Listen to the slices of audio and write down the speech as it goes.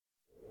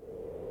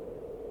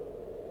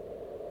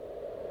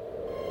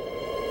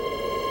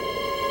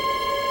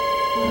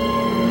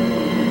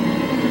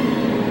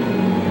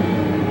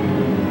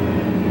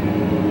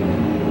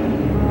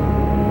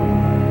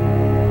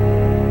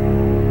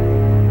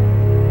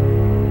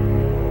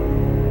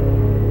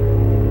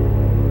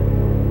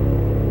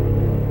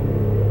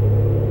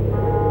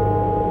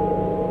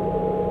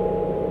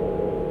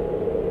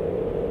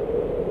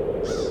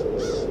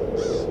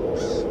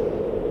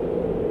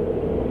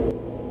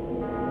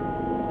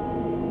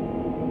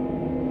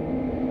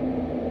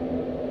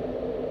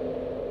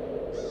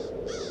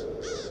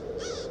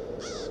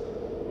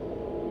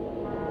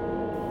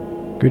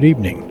Good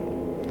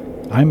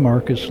evening. I'm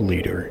Marcus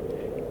Leader,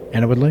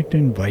 and I would like to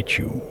invite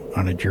you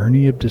on a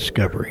journey of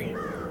discovery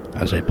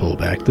as I pull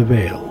back the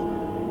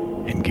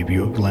veil and give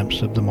you a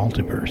glimpse of the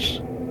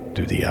multiverse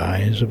through the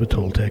eyes of a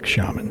Toltec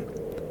shaman.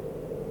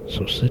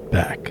 So sit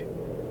back,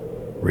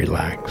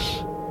 relax,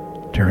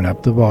 turn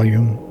up the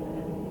volume,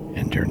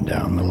 and turn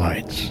down the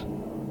lights.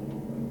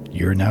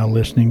 You're now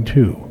listening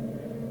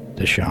to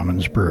The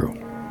Shaman's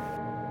Brew.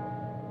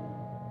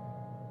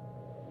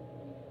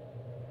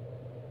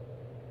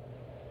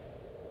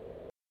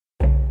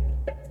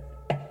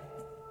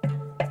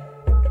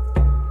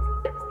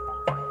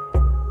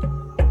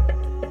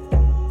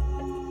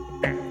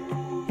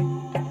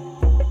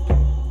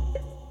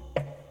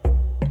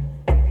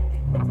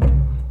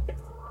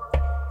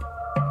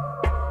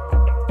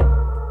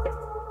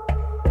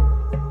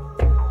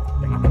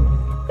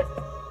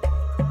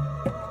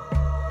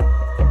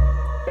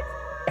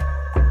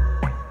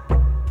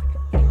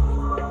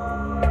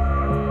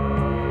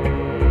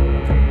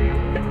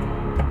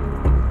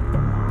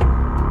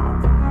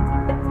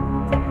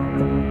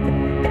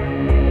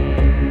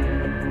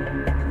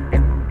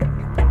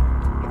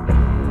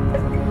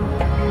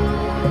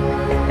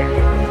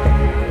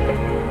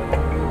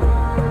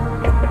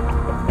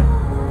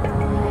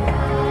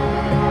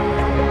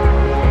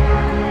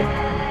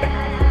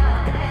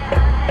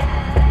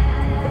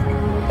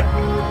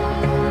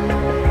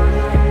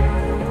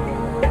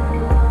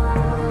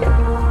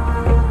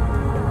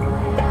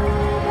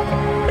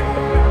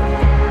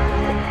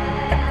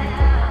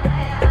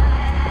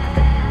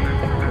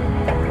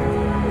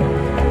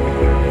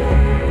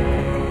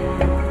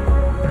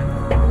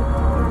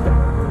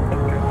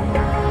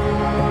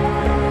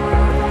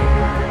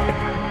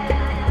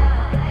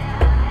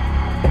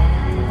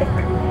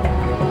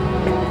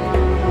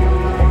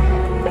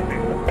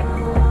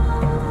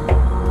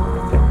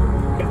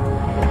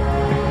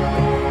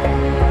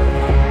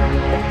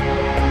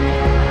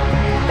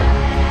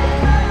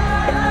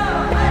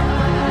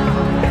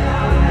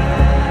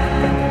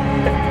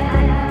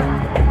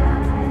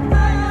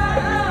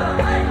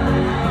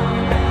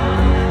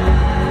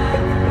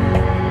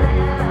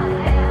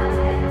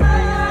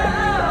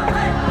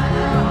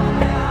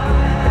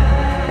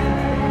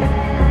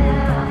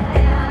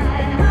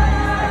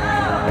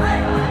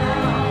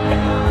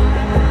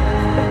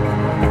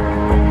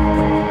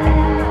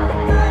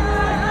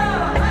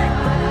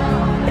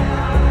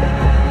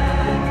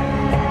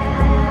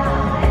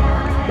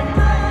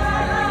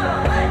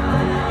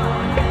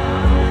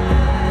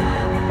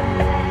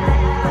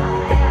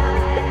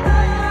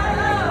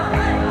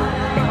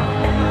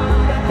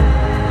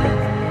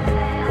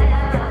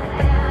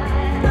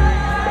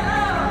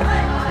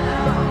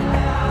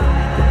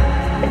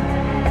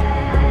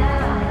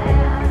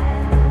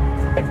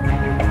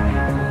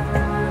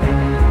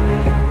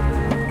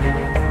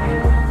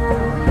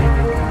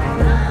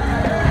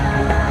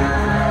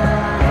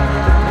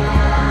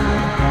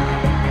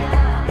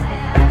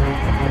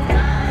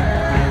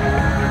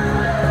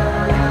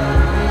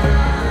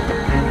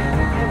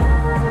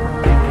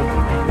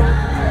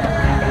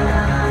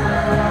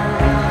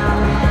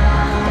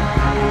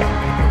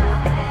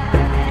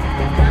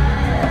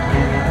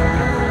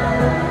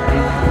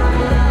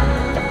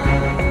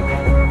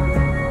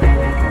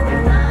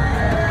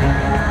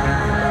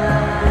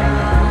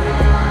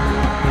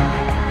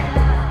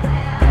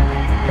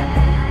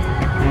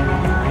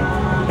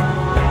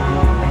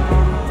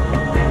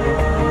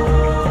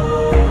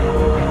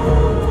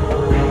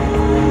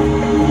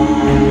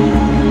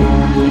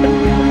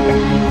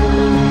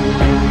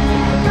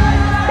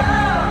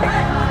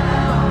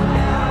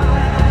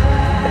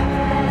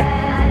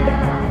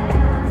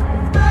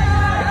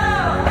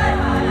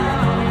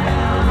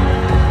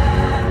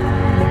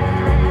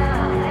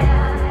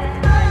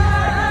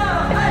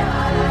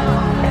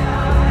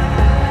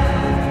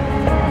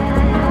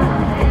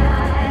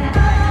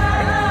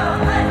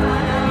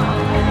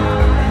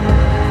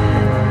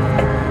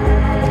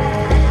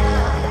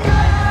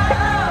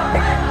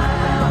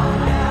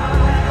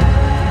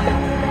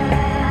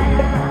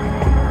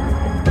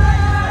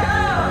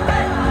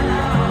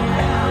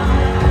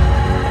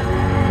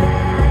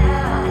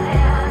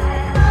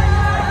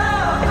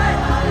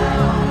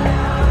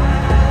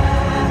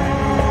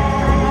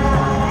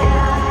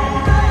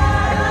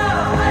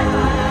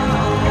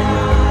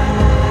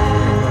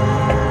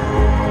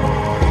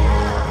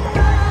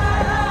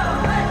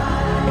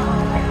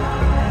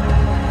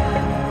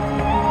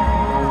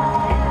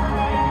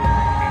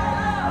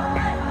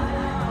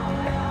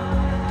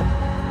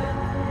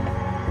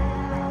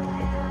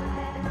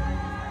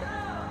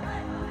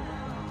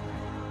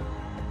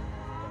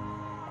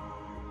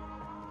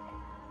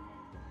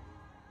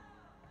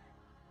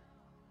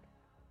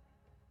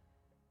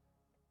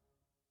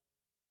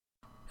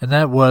 And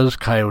that was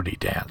Coyote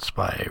Dance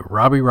by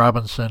Robbie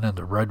Robinson and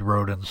the Red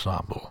Road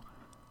Ensemble.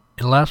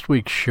 In last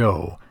week's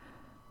show,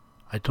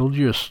 I told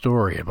you a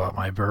story about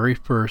my very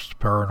first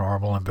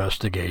paranormal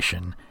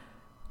investigation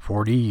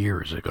 40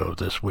 years ago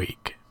this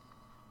week.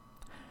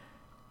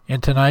 In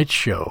tonight's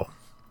show,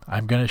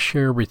 I'm going to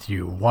share with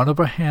you one of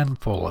a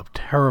handful of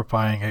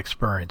terrifying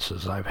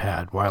experiences I've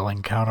had while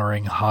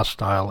encountering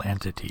hostile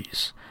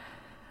entities.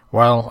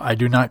 While I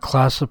do not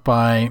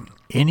classify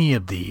any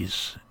of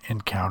these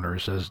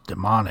encounters as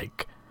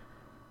demonic,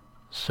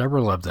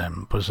 several of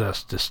them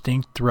possess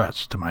distinct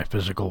threats to my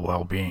physical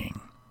well-being.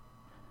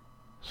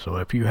 So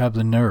if you have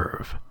the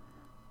nerve,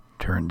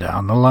 turn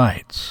down the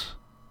lights,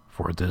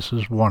 for this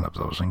is one of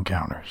those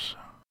encounters.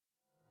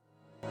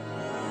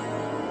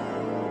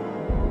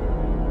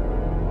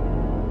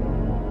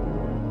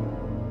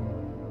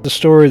 The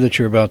story that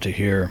you're about to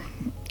hear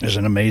is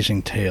an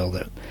amazing tale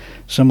that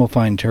some will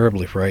find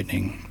terribly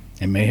frightening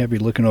and may have you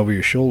looking over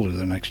your shoulder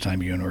the next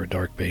time you enter a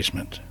dark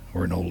basement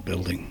or an old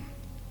building.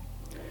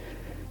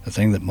 The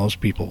thing that most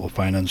people will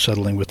find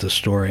unsettling with this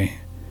story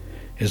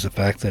is the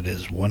fact that it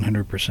is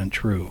 100%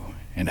 true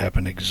and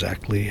happened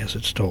exactly as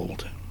it's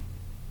told.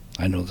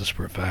 I know this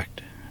for a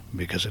fact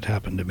because it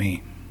happened to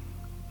me.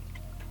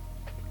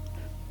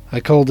 I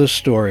call this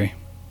story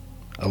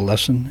A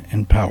Lesson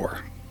in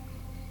Power.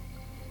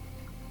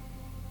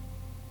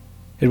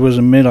 It was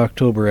a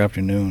mid-October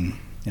afternoon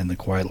in the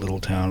quiet little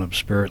town of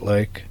Spirit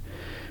Lake,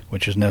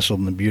 which is nestled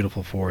in the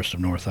beautiful forest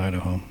of North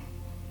Idaho.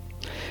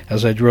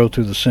 As I drove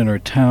through the center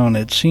of town,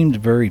 it seemed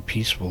very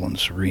peaceful and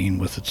serene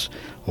with its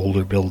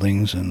older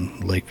buildings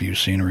and lakeview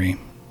scenery.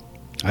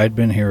 I had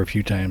been here a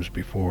few times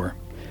before,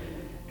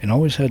 and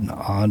always had an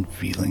odd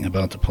feeling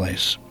about the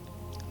place.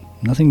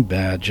 Nothing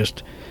bad,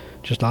 just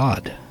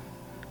odd.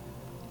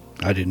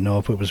 I didn't know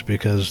if it was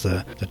because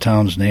the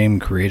town's name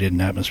created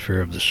an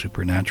atmosphere of the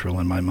supernatural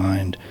in my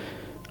mind,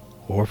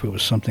 or if it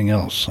was something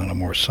else on a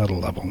more subtle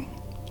level,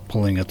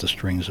 pulling at the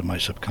strings of my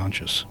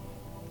subconscious.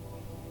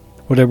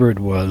 Whatever it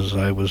was,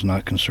 I was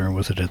not concerned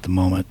with it at the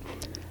moment.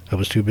 I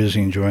was too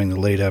busy enjoying the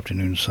late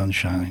afternoon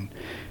sunshine,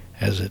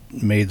 as it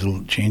made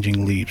the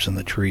changing leaves in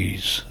the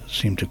trees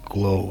seem to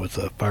glow with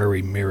a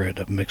fiery myriad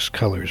of mixed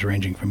colors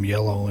ranging from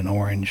yellow and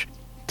orange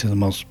to the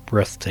most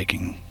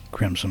breathtaking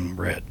crimson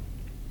red.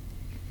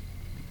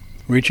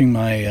 Reaching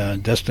my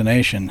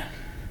destination,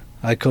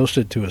 I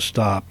coasted to a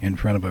stop in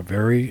front of a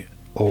very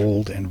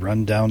old and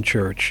run-down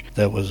church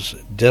that was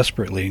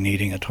desperately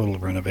needing a total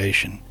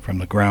renovation from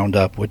the ground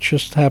up, which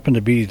just happened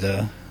to be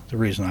the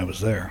reason I was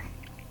there.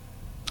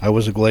 I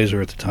was a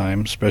glazer at the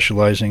time,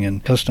 specializing in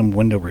custom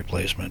window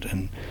replacement,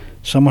 and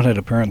someone had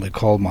apparently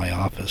called my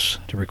office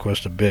to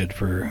request a bid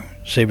for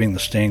saving the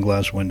stained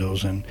glass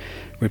windows and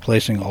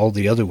replacing all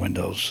the other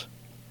windows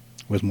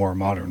with more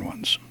modern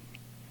ones.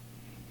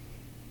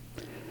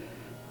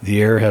 The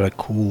air had a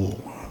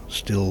cool,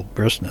 still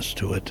briskness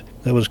to it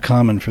that was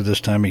common for this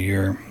time of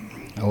year,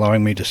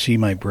 allowing me to see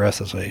my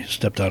breath as I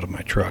stepped out of my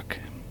truck.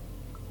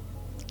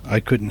 I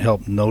couldn't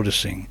help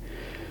noticing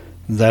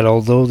that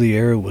although the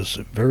air was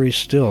very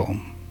still,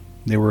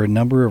 there were a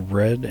number of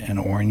red and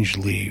orange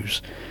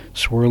leaves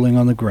swirling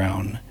on the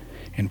ground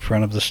in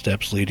front of the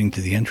steps leading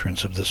to the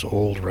entrance of this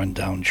old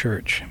run-down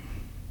church.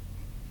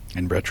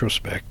 In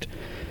retrospect,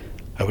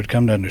 I would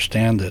come to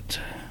understand that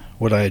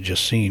what I had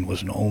just seen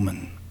was an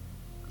omen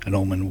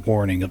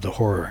warning of the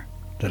horror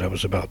that I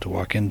was about to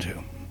walk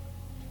into.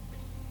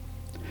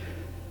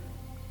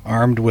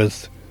 Armed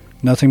with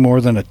nothing more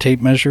than a tape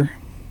measure,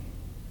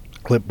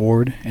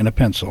 clipboard, and a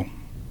pencil,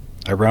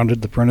 I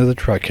rounded the front of the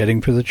truck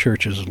heading for the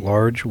church's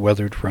large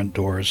weathered front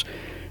doors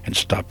and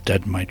stopped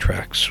dead in my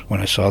tracks when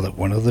I saw that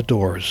one of the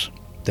doors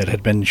that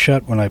had been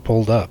shut when I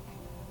pulled up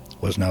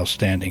was now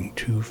standing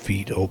 2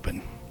 feet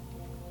open.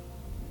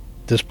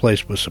 This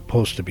place was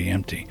supposed to be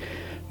empty.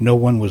 No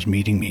one was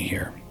meeting me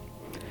here.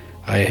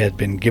 I had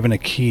been given a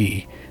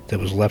key that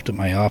was left at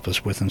my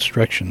office with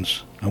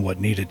instructions on what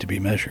needed to be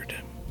measured.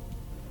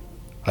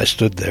 I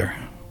stood there,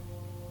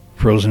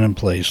 frozen in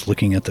place,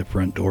 looking at the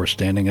front door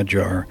standing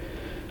ajar,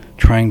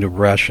 trying to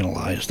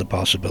rationalize the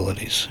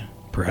possibilities.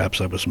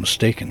 Perhaps I was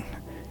mistaken,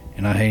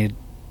 and I had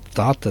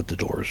thought that the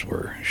doors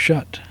were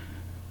shut.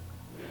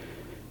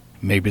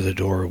 Maybe the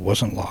door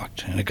wasn't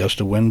locked, and a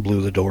gust of wind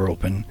blew the door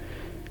open.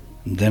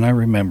 Then I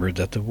remembered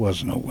that there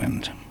was no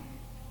wind.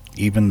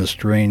 Even the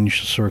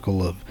strange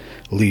circle of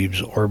leaves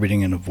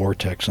orbiting in a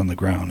vortex on the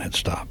ground had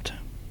stopped.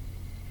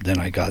 Then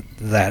I got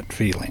that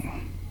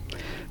feeling.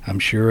 I'm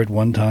sure at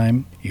one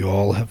time you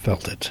all have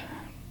felt it.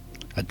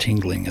 A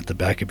tingling at the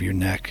back of your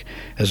neck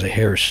as a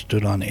hair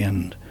stood on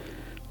end,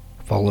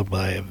 followed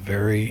by a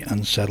very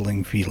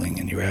unsettling feeling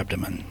in your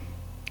abdomen,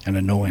 and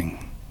a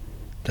knowing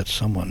that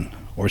someone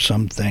or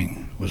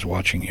something was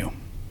watching you.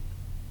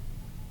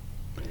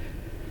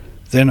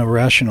 Then a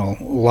rational,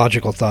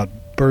 logical thought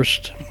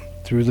burst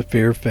through the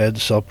fear-fed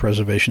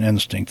self-preservation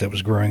instinct that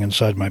was growing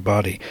inside my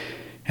body,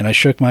 and I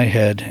shook my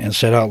head and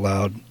said out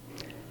loud,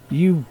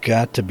 "You've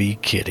got to be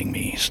kidding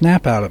me.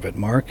 Snap out of it,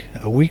 Mark.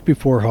 A week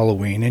before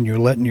Halloween, and you're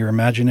letting your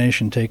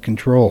imagination take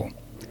control."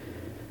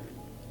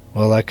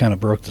 Well, that kind of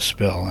broke the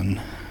spell,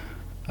 and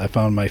I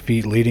found my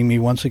feet leading me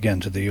once again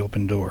to the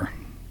open door.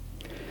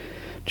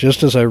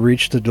 Just as I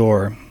reached the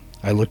door,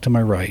 I looked to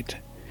my right,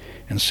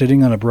 and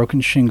sitting on a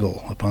broken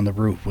shingle upon the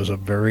roof was a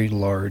very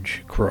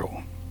large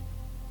crow.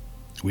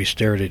 We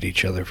stared at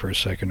each other for a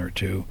second or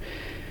two,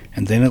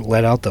 and then it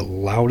let out the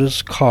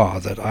loudest caw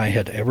that I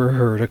had ever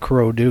heard a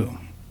crow do.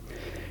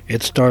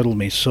 It startled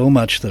me so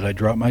much that I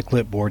dropped my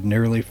clipboard and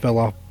nearly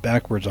fell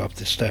backwards off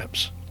the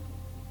steps.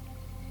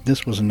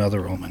 This was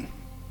another omen.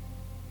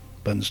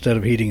 But instead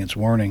of heeding its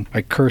warning,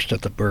 I cursed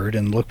at the bird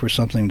and looked for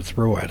something to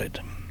throw at it.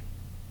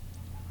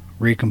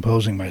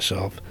 Recomposing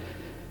myself,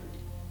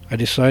 I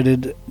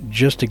decided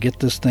just to get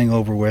this thing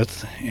over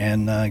with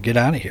and get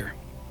out of here.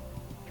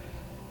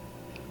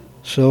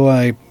 So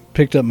I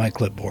picked up my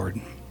clipboard,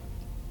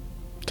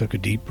 took a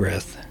deep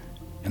breath,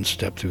 and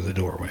stepped through the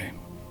doorway.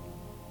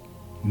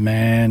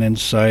 Man,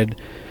 inside,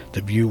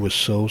 the view was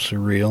so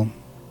surreal.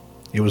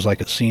 It was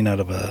like a scene out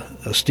of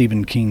a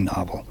Stephen King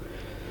novel.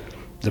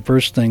 The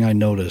first thing I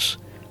noticed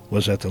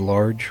was that the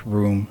large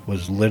room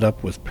was lit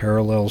up with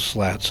parallel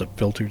slats of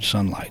filtered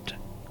sunlight.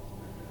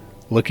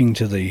 Looking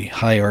to the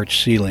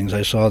high-arched ceilings,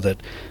 I saw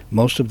that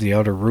most of the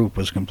outer roof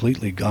was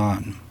completely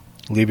gone,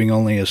 leaving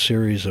only a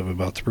series of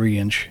about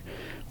 3-inch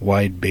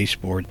wide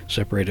baseboard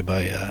separated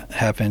by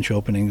half-inch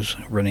openings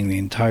running the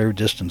entire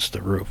distance to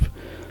the roof.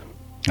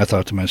 I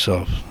thought to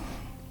myself,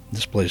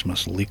 this place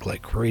must leak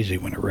like crazy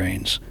when it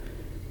rains.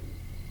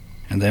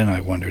 And then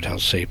I wondered how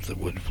safe the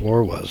wood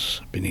floor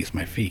was beneath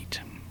my feet.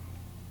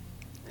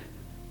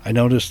 I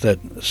noticed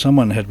that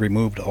someone had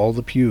removed all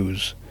the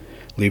pews,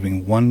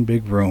 leaving one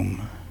big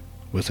room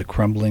with a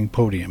crumbling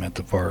podium at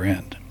the far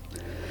end.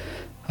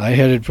 I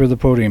headed for the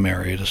podium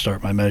area to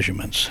start my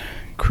measurements,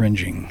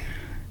 cringing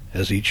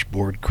as each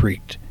board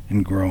creaked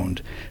and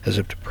groaned as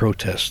if to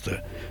protest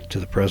to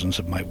the presence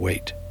of my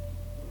weight.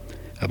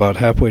 About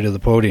halfway to the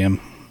podium,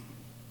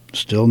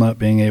 still not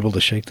being able to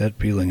shake that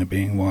feeling of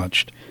being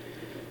watched,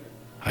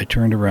 I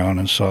turned around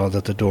and saw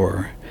that the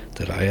door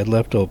that I had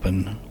left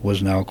open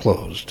was now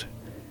closed,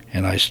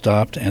 and I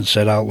stopped and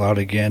said out loud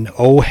again,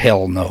 "Oh,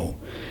 hell no!"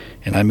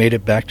 And I made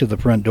it back to the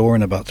front door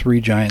in about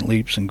 3 giant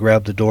leaps and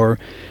grabbed the door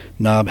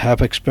knob,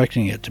 half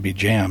expecting it to be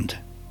jammed,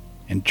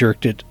 and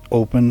jerked it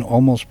open,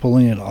 almost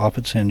pulling it off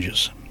its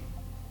hinges.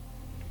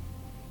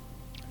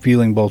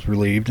 Feeling both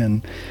relieved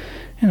and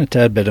a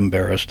tad bit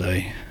embarrassed,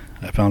 I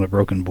found a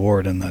broken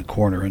board in the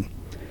corner and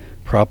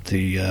propped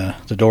the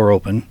door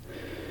open,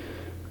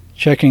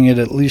 checking it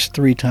at least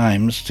 3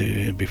 times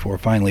before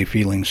finally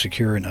feeling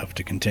secure enough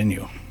to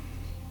continue.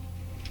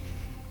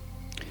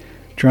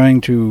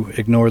 Trying to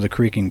ignore the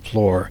creaking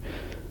floor,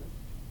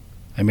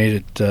 I made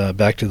it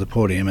back to the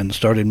podium and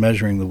started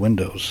measuring the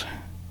windows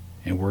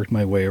and worked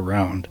my way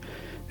around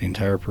the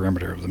entire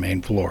perimeter of the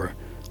main floor,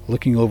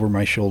 looking over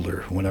my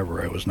shoulder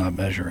whenever I was not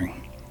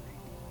measuring.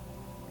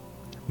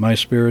 My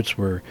spirits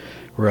were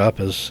up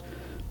as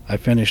I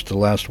finished the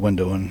last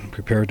window and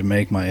prepared to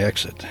make my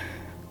exit,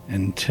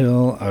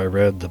 until I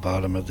read the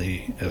bottom of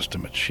the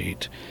estimate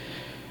sheet,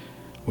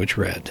 which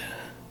read,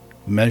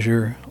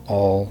 "Measure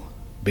all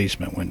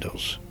basement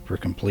windows for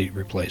complete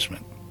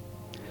replacement."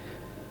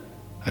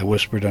 I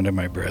whispered under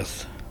my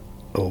breath,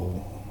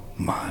 "Oh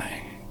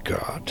my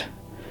God,"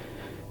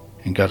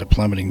 and got a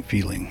plummeting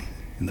feeling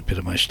in the pit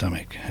of my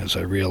stomach as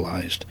I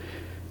realized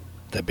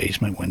that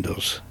basement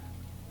windows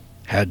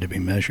had to be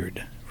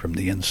measured from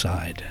the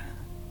inside.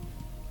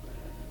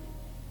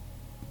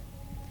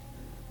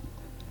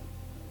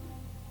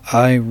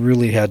 I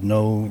really had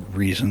no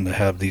reason to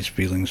have these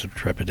feelings of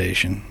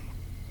trepidation.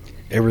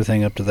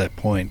 Everything up to that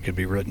point could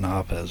be written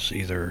off as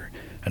either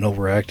an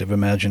overactive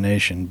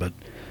imagination, but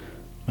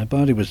my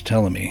body was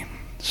telling me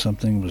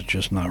something was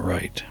just not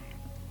right.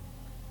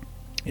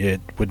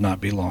 It would not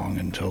be long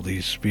until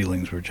these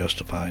feelings were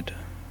justified.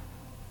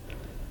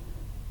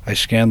 I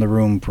scanned the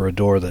room for a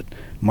door that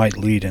might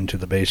lead into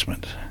the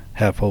basement,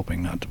 half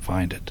hoping not to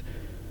find it,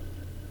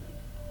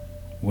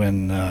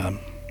 when my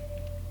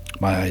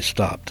eyes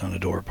stopped on a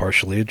door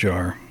partially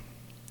ajar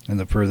in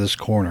the furthest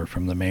corner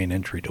from the main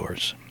entry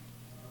doors.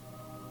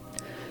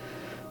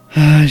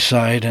 I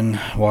sighed and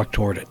walked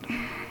toward it.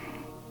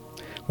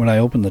 When I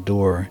opened the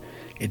door,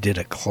 it did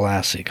a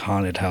classic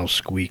haunted house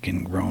squeak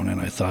and groan,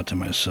 and I thought to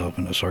myself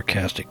in a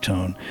sarcastic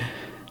tone,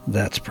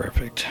 "That's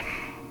perfect."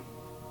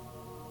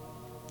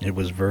 It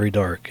was very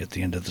dark at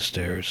the end of the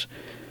stairs,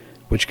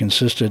 which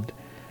consisted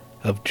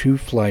of 2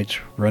 flights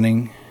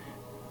running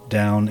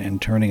down and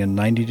turning a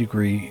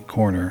 90-degree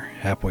corner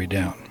halfway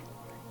down.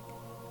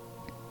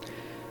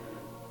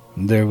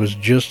 There was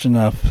just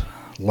enough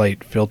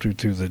light filtered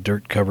through the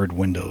dirt-covered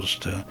windows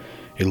to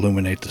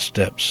illuminate the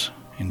steps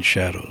in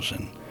shadows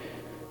and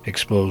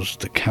expose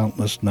the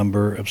countless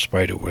number of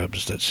spider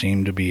webs that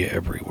seemed to be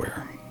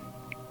everywhere.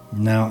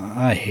 Now,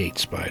 I hate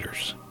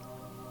spiders.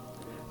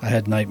 I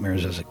had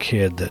nightmares as a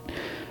kid that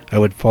I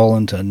would fall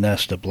into a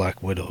nest of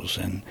black widows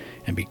and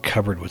be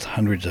covered with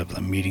hundreds of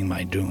them meeting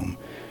my doom,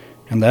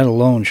 and that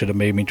alone should have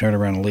made me turn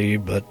around and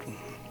leave, but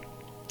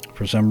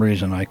for some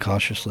reason I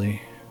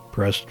cautiously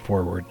pressed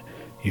forward,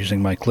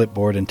 using my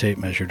clipboard and tape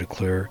measure to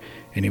clear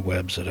any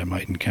webs that I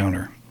might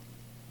encounter.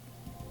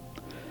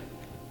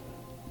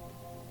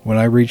 When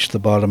I reached the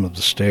bottom of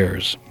the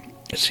stairs,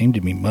 it seemed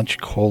to be much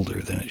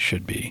colder than it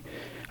should be.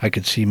 I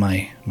could see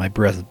my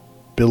breath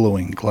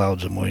billowing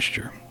clouds of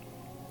moisture.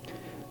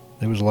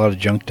 There was a lot of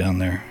junk down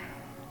there.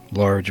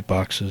 large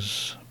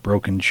boxes,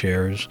 broken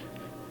chairs,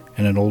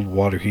 and an old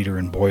water heater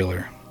and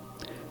boiler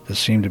that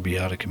seemed to be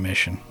out of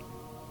commission.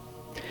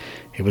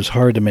 It was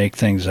hard to make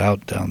things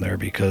out down there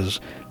because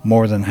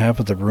more than half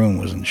of the room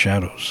was in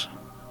shadows.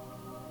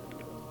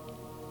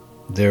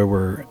 There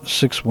were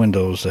 6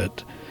 windows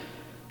that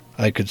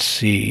I could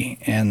see,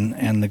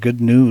 and the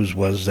good news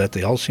was that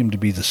they all seemed to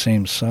be the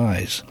same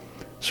size,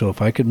 so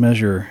if I could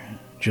measure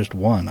just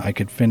one, I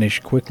could finish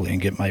quickly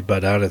and get my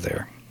butt out of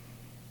there.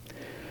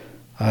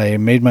 I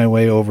made my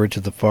way over to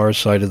the far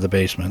side of the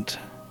basement,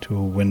 to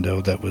a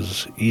window that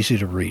was easy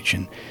to reach,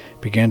 and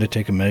began to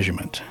take a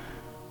measurement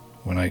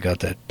when I got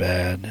that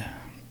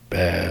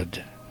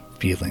bad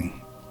feeling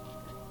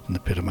in the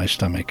pit of my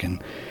stomach,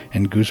 and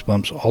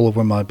goosebumps all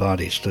over my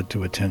body stood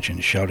to attention,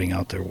 shouting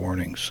out their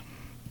warnings.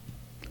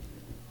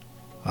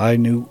 I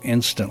knew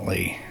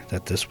instantly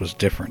that this was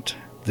different.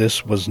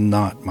 This was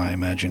not my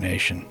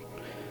imagination.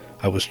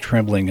 I was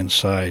trembling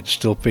inside,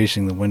 still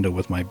facing the window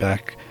with my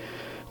back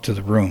to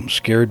the room,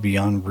 scared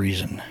beyond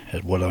reason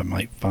at what I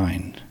might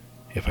find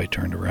if I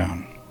turned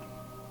around.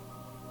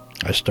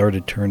 I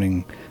started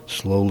turning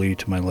slowly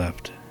to my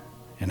left,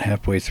 and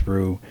halfway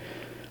through,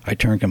 I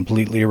turned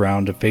completely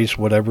around to face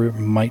whatever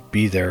might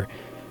be there,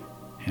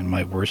 and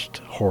my worst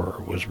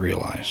horror was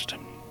realized.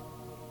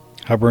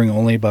 Hovering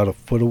only about a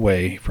foot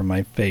away from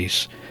my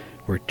face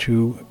were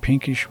 2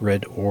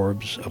 pinkish-red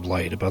orbs of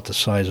light about the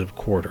size of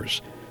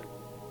quarters,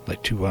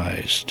 like 2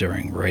 eyes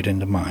staring right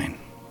into mine.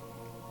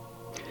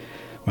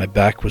 My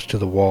back was to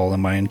the wall,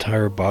 and my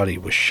entire body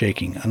was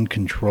shaking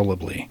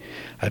uncontrollably.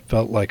 I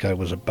felt like I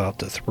was about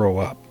to throw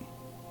up.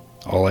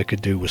 All I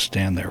could do was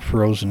stand there,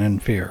 frozen in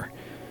fear.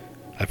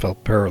 I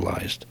felt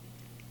paralyzed.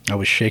 I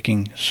was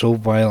shaking so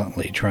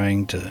violently,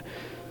 trying to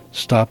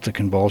stop the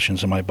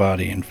convulsions in my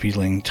body, and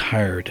feeling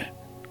tired,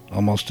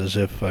 almost as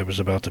if I was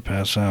about to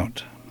pass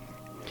out.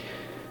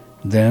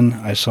 Then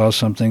I saw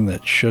something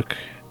that shook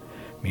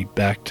me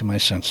back to my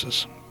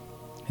senses.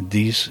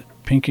 These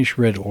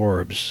pinkish-red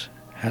orbs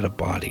had a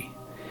body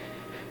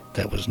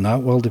that was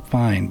not well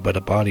defined, but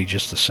a body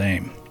just the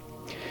same.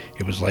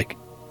 It was like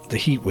the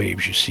heat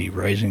waves you see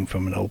rising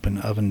from an open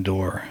oven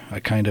door, a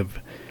kind of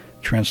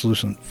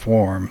translucent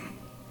form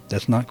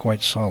that's not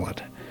quite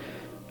solid.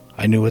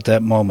 I knew at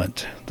that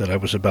moment that I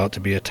was about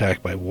to be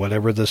attacked by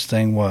whatever this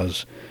thing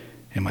was,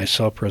 and my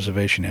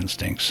self-preservation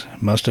instincts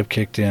must have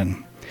kicked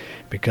in,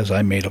 because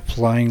I made a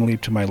flying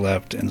leap to my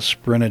left and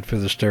sprinted for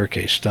the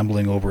staircase,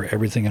 stumbling over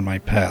everything in my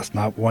path,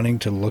 not wanting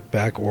to look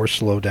back or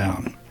slow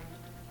down.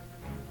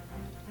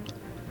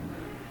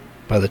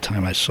 By the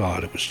time I saw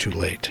it, it was too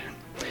late.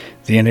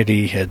 The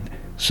entity had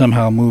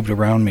somehow moved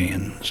around me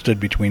and stood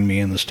between me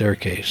and the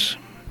staircase.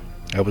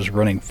 I was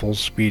running full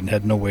speed and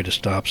had no way to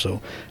stop,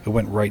 so I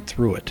went right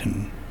through it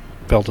and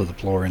fell to the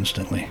floor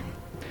instantly.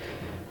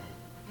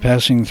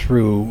 Passing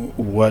through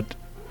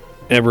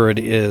whatever it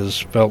is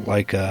felt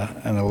like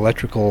an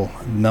electrical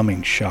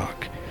numbing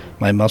shock.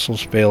 My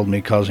muscles failed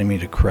me, causing me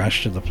to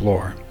crash to the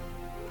floor.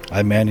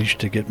 I managed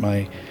to get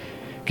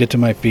to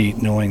my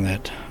feet, knowing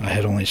that I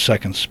had only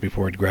seconds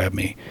before it grabbed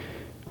me,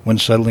 when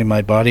suddenly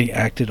my body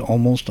acted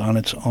almost on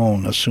its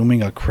own,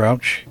 assuming a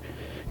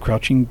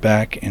crouching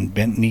back and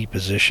bent knee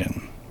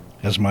position,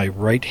 as my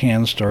right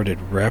hand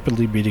started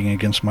rapidly beating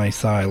against my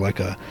thigh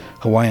like a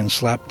Hawaiian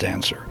slap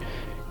dancer,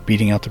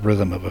 beating out the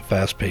rhythm of a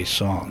fast-paced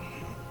song.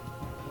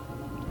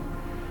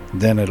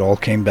 Then it all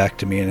came back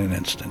to me in an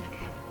instant.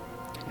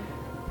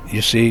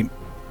 You see,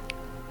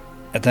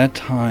 at that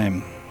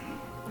time,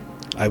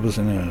 I was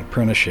in an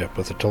apprenticeship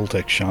with a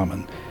Toltec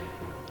shaman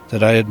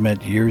that I had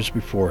met years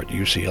before at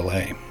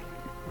UCLA.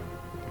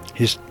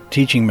 His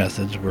teaching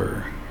methods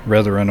were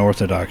rather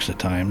unorthodox at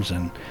times,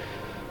 and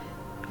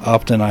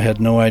often I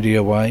had no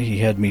idea why he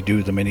had me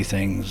do the many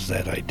things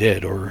that I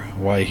did, or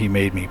why he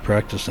made me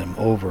practice them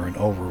over and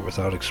over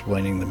without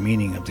explaining the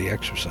meaning of the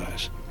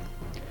exercise.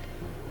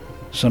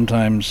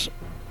 Sometimes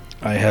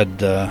I had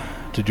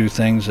to do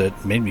things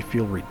that made me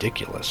feel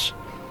ridiculous.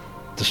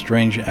 The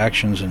strange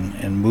actions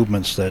and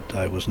movements that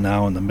I was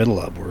now in the middle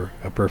of were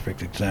a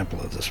perfect example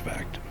of this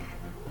fact.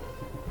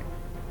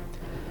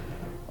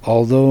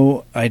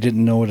 Although I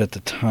didn't know it at the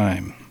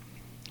time,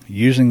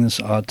 using this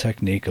odd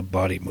technique of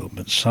body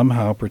movement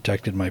somehow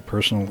protected my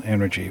personal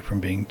energy from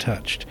being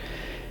touched.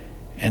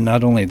 And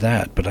not only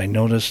that, but I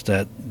noticed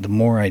that the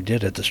more I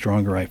did it, the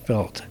stronger I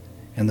felt,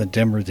 and the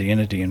dimmer the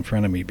entity in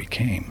front of me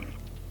became.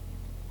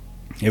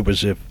 It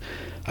was as if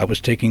I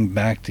was taking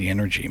back the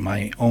energy,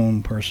 my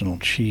own personal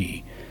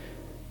chi,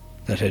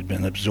 that had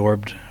been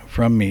absorbed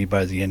from me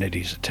by the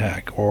entity's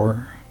attack,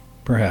 or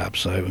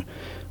perhaps I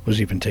was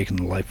even taking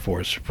the life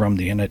force from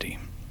the entity.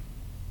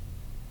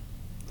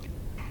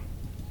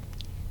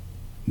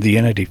 The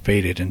entity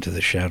faded into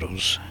the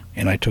shadows,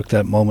 and I took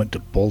that moment to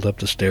bolt up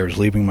the stairs,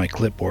 leaving my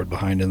clipboard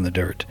behind in the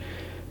dirt.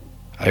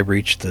 I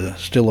reached the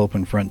still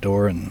open front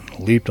door and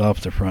leaped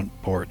off the front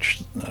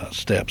porch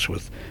steps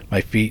with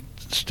my feet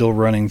still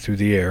running through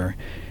the air,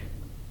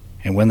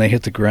 and when they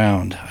hit the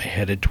ground, I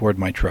headed toward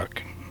my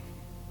truck.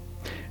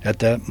 At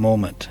that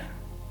moment,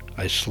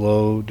 I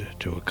slowed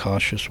to a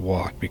cautious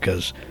walk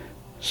because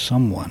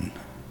someone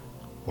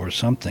or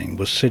something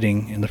was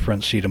sitting in the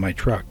front seat of my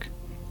truck.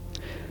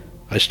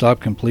 I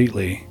stopped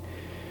completely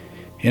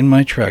in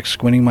my truck,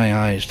 squinting my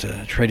eyes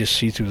to try to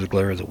see through the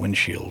glare of the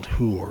windshield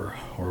who or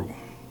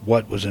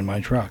what was in my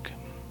truck.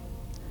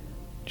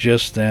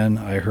 Just then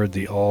I heard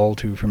the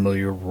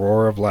all-too-familiar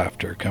roar of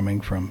laughter coming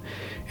from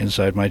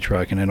inside my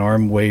truck, and an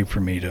arm waved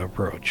for me to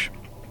approach.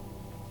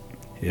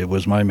 It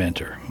was my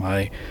mentor,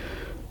 my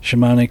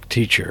shamanic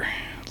teacher,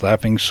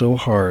 laughing so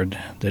hard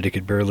that he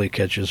could barely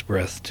catch his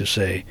breath to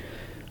say,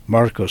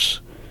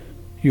 "Marcos,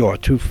 you are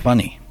too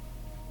funny.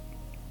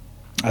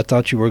 I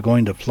thought you were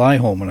going to fly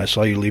home when I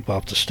saw you leap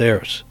off the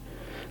stairs."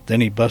 Then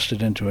he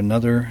busted into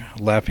another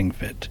laughing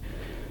fit.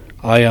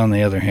 I, on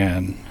the other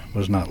hand,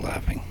 was not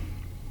laughing.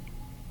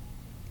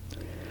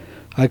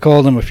 I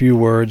called him a few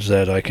words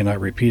that I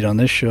cannot repeat on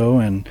this show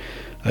and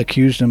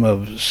accused him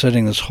of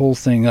setting this whole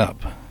thing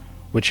up,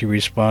 which he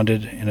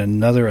responded in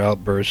another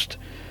outburst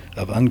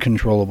of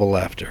uncontrollable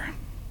laughter.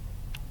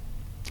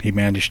 He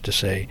managed to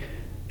say,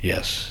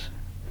 "Yes."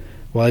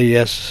 "Why,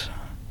 yes,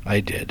 I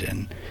did,"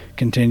 and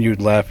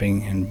continued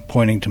laughing and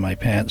pointing to my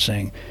pants,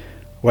 saying,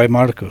 "Why,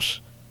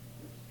 Marcos,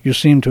 you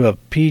seem to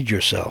have peed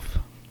yourself."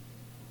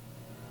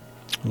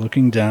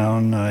 Looking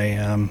down,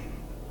 I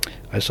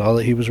saw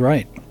that he was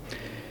right,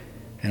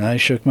 and I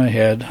shook my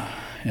head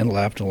and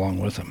laughed along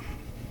with him.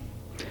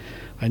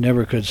 I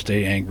never could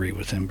stay angry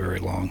with him very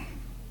long.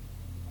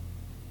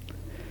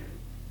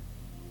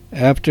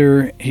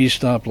 After he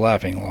stopped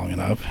laughing long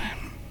enough,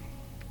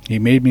 he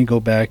made me go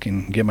back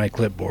and get my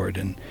clipboard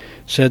and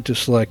said to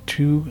select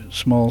 2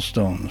 small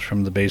stones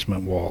from the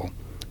basement wall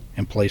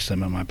and place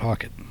them in my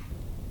pocket.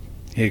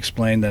 He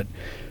explained that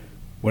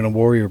when a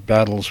warrior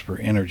battles for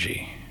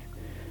energy,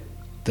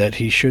 that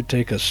he should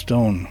take a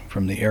stone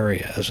from the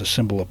area as a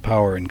symbol of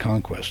power and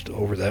conquest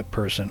over that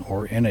person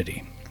or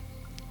entity.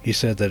 He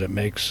said that it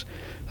makes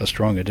a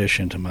strong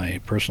addition to my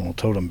personal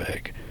totem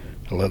bag,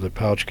 a leather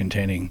pouch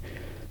containing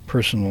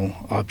personal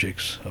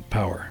objects of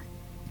power.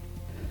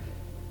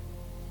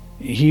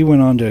 He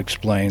went on to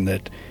explain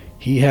that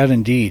he had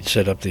indeed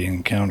set up the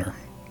encounter,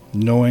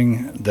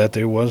 knowing that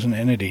there was an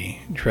entity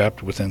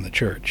trapped within the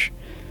church,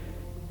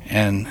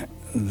 and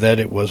that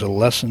it was a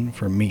lesson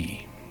for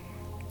me,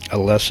 a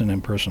lesson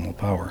in personal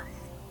power.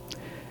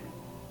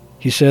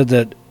 He said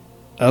that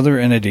other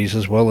entities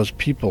as well as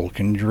people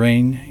can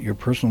drain your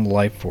personal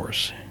life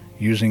force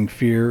using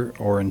fear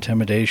or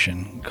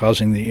intimidation,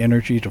 causing the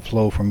energy to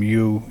flow from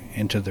you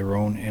into their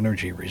own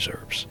energy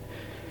reserves.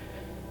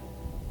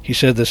 He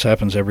said this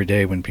happens every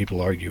day when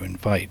people argue and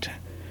fight,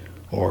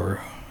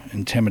 or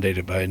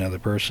intimidated by another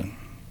person.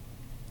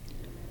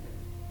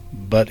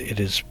 But it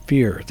is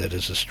fear that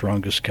is the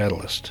strongest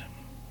catalyst.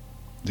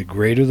 The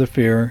greater the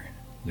fear,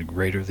 the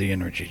greater the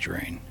energy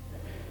drain.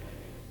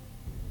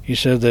 He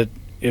said that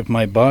if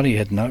my body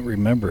had not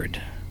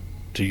remembered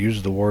to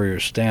use the warrior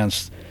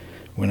stance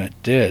when it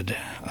did,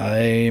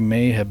 I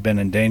may have been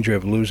in danger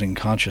of losing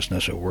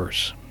consciousness or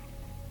worse.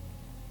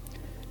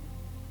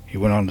 He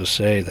went on to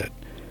say that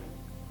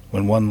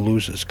when one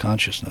loses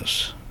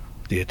consciousness,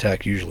 the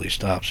attack usually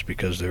stops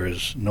because there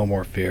is no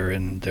more fear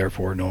and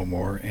therefore no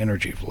more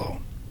energy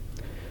flow.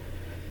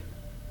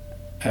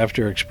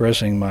 After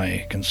expressing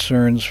my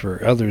concerns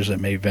for others that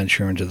may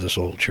venture into this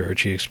old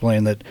church, he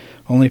explained that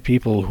only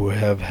people who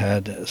have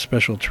had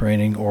special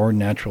training or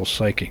natural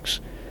psychics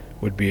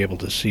would be able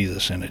to see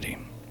this entity.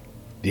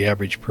 The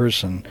average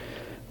person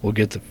will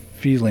get the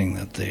feeling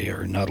that they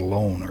are not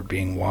alone or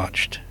being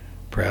watched,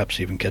 perhaps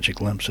even catch a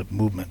glimpse of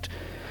movement,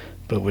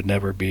 but would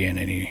never be in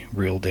any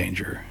real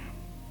danger.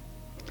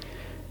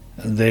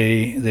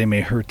 They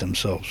may hurt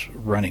themselves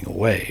running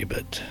away,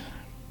 but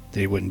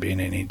they wouldn't be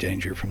in any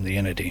danger from the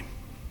entity.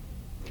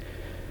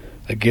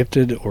 A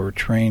gifted or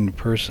trained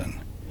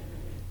person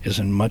is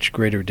in much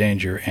greater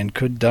danger and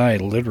could die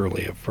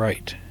literally of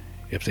fright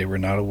if they were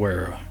not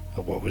aware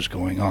of what was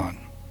going on.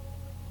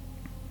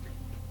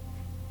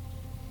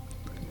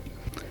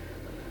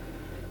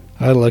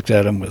 I looked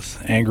at him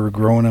with anger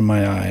growing in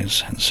my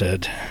eyes and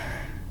said,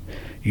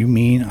 "You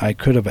mean I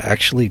could have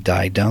actually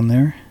died down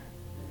there?"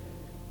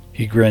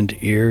 He grinned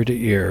ear to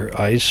ear,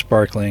 eyes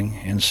sparkling,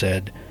 and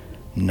said,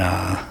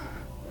 "Nah,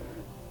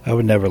 I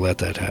would never let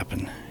that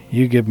happen.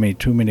 You give me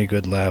too many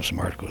good laughs,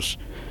 Marcos,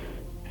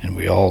 and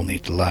we all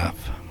need to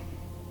laugh."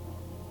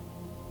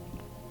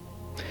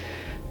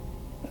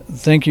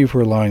 Thank you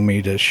for allowing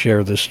me to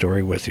share this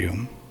story with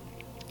you.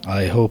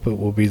 I hope it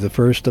will be the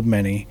first of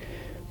many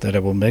that I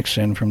will mix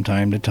in from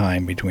time to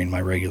time between my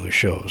regular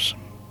shows.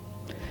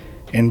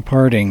 In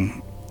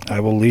parting, I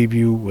will leave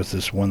you with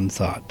this one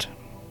thought.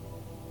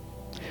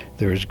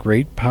 There is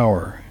great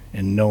power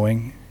in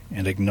knowing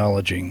and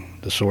acknowledging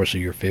the source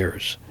of your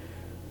fears,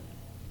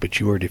 but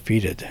you are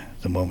defeated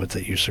the moment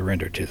that you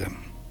surrender to them.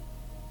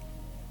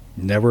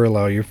 Never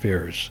allow your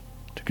fears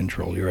to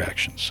control your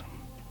actions.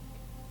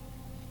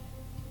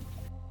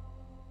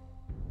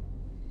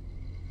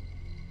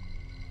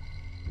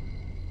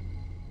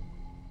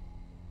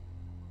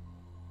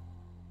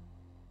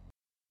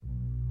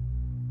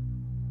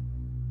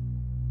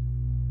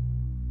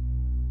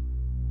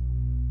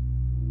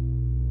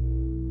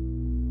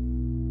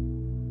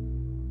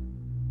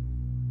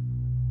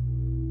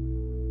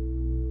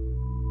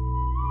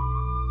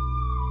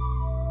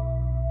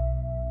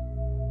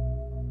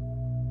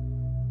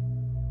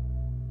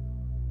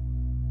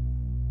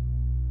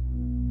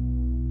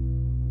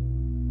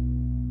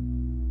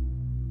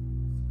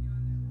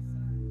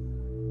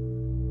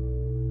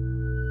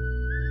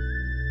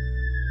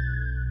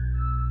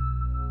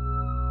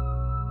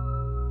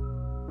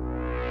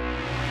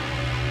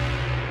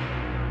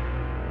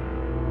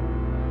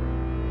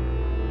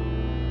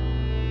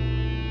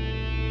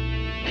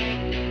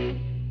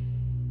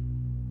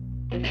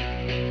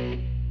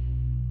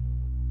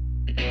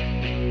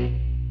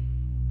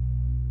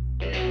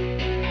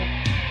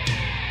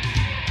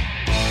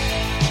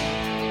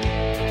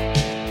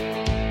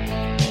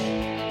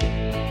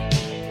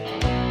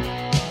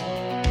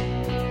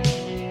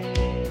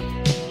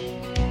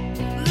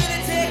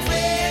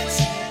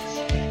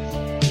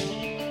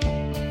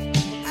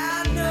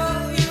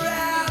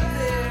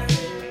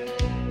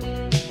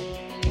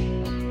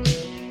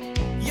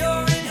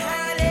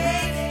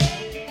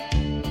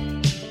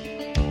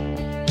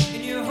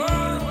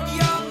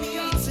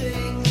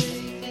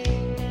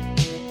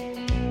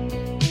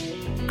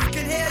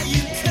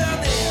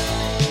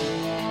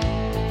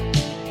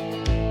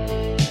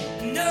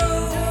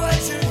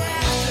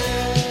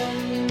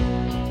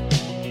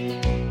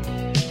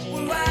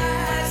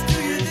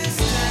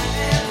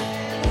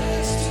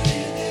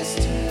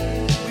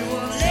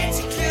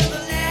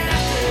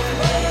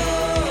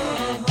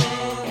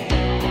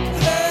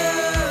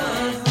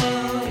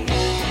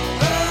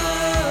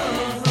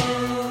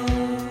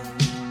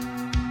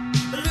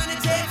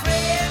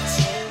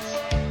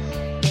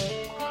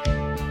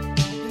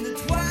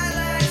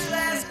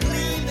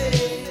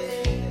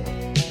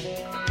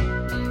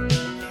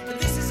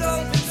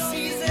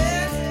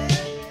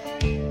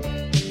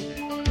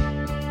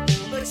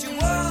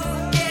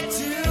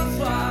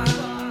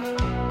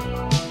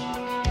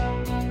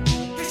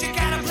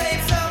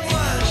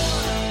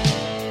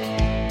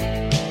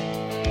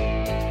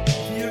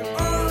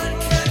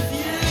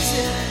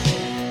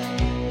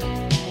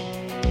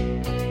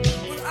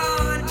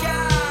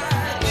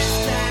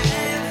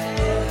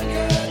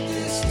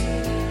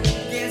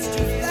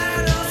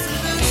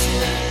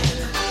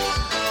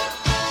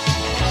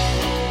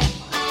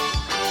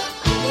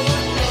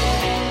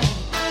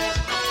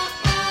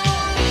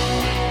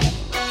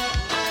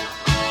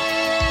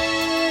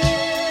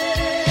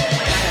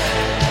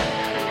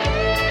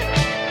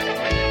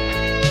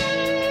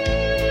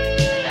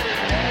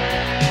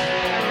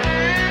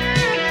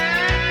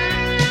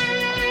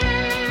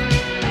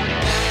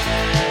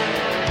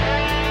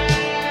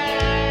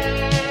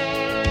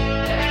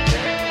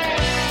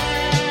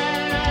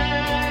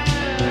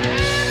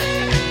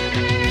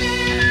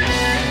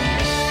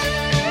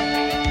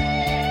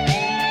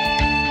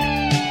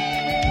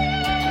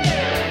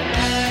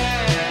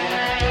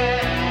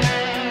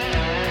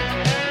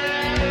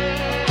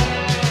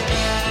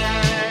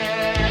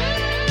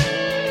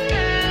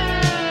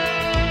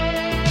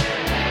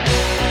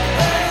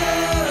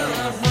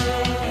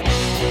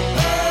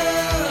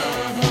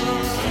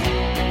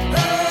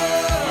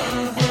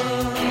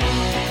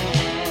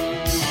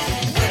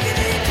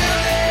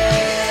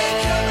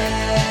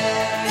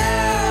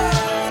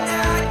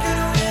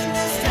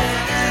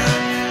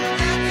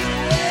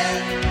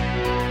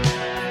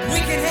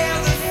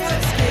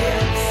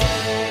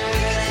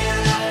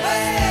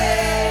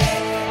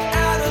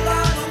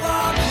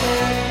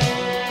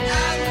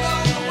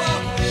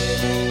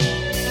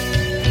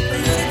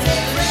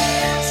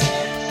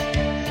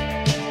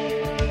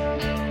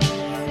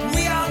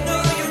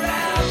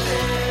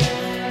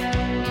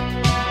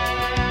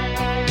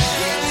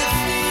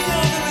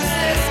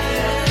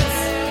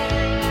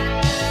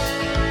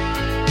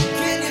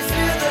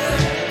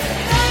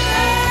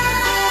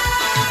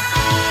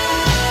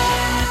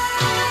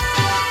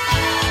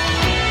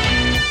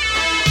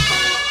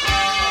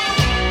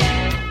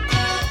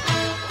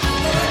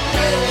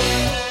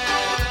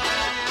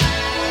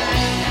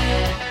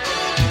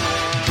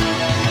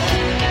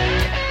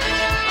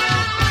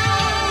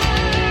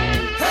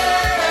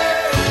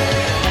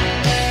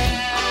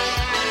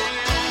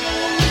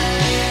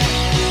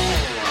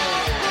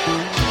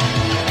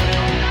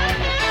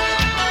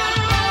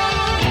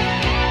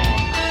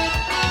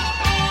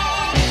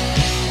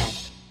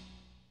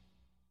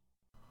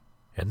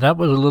 And that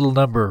was a little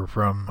number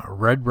from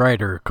Red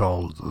Rider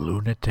called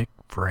Lunatic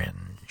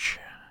Fringe.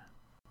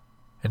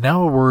 And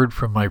now a word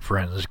from my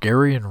friends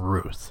Gary and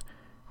Ruth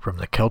from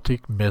the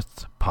Celtic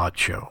Myth Pod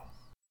Show.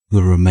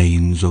 The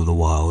remains of the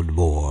wild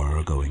boar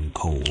are going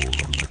cold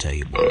on the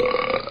table,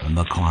 and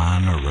the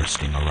clan are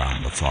resting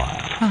around the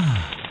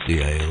fire. The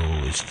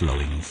ale is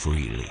flowing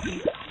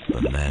freely,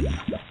 but then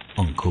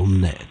Uncle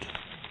Ned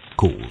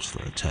calls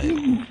for a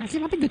tale.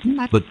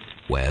 But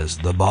where's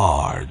the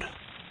bard?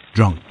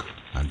 Drunk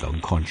and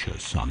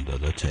unconscious under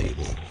the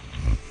table.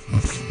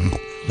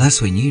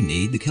 That's when you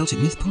need the Celtic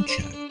Myth Pod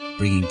Show,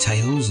 bringing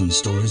tales and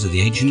stories of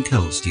the ancient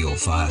Celts to your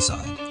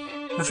fireside.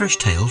 A fresh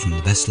tale from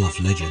the best-loved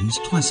legends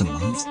twice a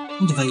month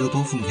and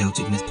available from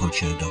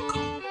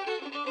CelticMythPodShow.com.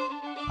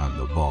 And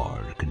the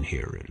bard can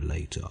hear it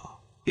later.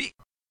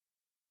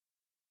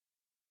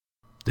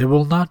 There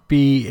will not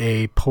be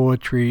a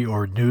poetry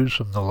or news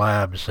from the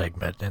lab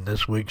segment in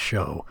this week's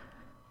show,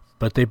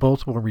 but they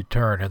both will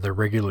return in their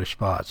regular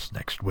spots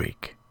next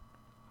week.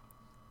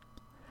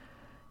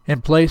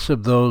 In place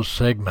of those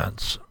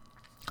segments,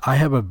 I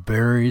have a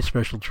very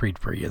special treat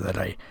for you that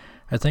I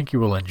think you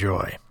will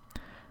enjoy.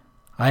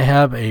 I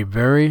have a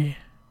very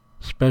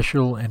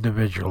special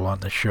individual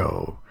on the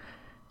show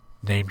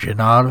named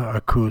Janar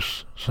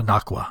Akus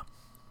Sanakwa.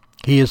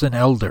 He is an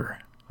elder,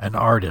 an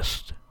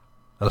artist,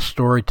 a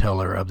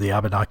storyteller of the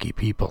Abenaki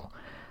people.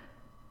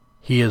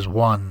 He is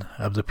one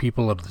of the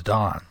people of the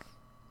Dawn.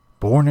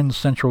 Born in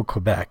central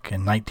Quebec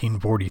in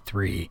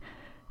 1943,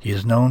 he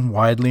is known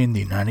widely in the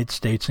United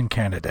States and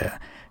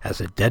Canada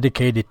as a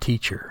dedicated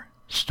teacher,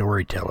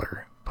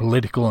 storyteller,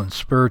 political and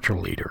spiritual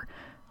leader,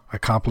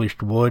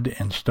 accomplished wood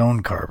and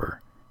stone carver,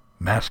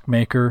 mask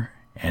maker,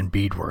 and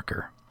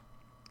beadworker.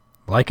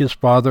 Like his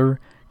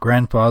father,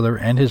 grandfather,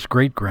 and his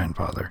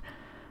great-grandfather,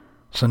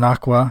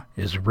 Sanakwa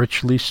is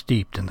richly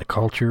steeped in the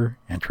culture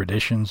and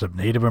traditions of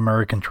Native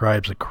American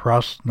tribes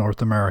across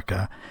North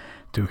America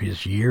through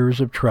his years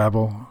of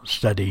travel,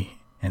 study,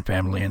 and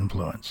family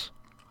influence.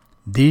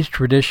 These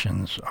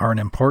traditions are an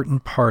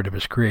important part of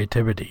his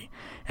creativity,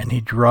 and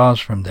he draws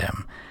from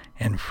them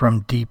and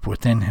from deep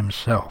within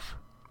himself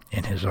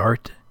in his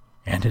art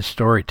and his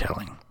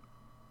storytelling.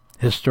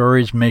 His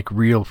stories make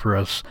real for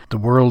us the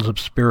worlds of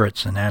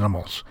spirits and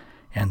animals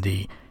and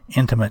the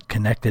intimate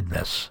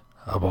connectedness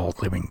of all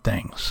living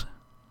things.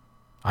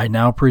 I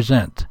now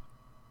present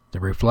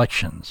the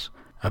reflections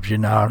of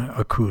Janar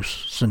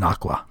Akus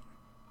Sanakwa.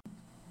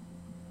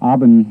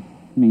 Aben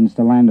means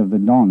the land of the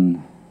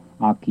dawn.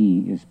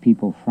 Aki is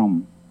people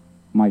from.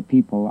 My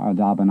people are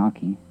the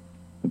Abenaki,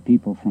 the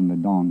people from the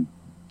dawn.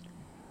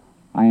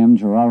 I am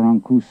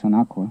Janar Akus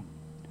Sanakwa,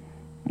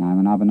 and I'm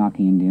an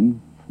Abenaki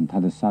Indian from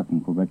Tadoussac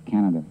in Quebec,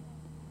 Canada.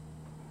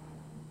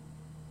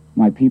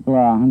 My people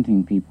are a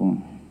hunting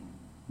people.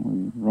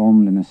 We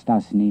roamed the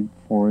Mistassini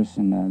forest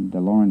and the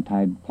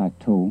Laurentide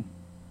Plateau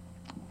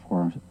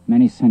for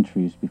many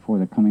centuries before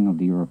the coming of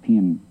the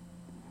European.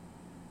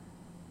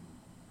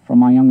 From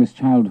my youngest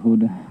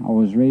childhood, I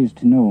was raised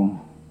to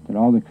know that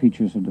all the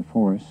creatures of the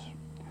forest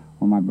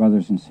were my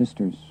brothers and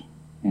sisters.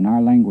 In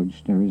our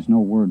language, there is no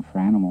word for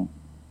animal.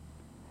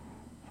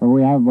 For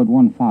we have but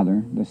one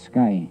father, the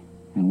sky,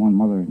 and one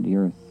mother, the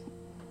earth.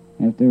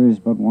 And if there is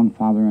but one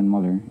father and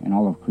mother in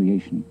all of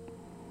creation,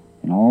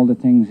 and all the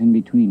things in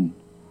between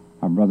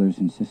are brothers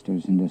and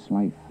sisters in this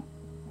life.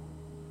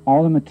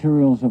 All the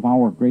materials of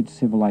our great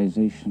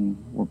civilization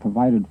were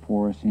provided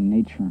for us in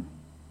nature.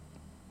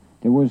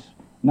 There was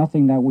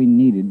nothing that we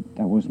needed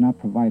that was not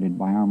provided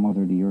by our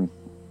mother, the earth.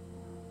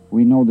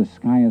 We know the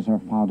sky is our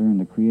father and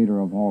the creator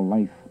of all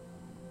life,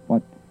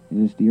 but it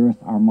is the earth,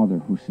 our mother,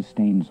 who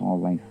sustains all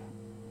life.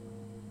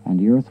 And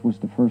the earth was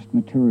the first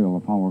material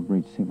of our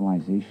great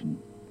civilization.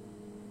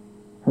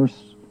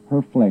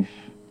 Her flesh,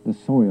 the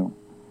soil,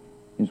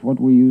 is what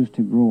we use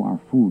to grow our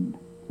food,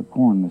 the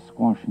corn, the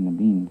squash, and the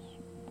beans.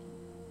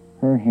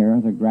 Her hair,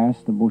 the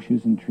grass, the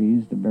bushes and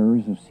trees, the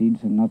bearers of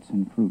seeds and nuts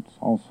and fruits,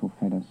 also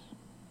fed us.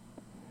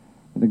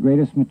 But the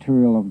greatest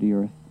material of the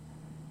earth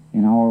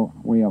in our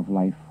way of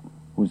life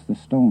was the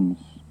stones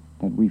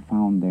that we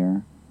found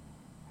there.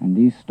 And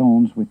these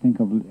stones we think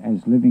of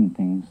as living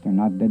things. They're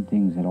not dead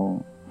things at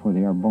all, for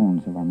they are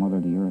bones of our mother,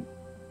 the earth.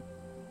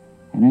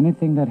 And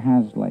anything that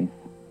has life,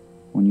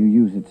 when you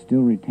use it,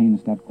 still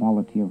retains that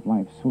quality of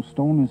life. So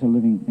stone is a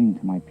living thing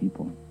to my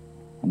people.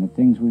 And the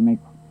things we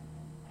make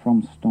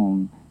from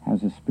stone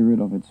has a spirit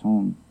of its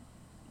own.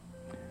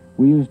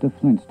 We use the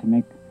flints to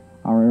make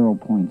our arrow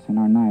points and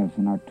our knives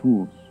and our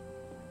tools.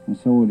 And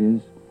so it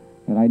is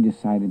that I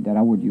decided that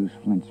I would use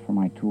flints for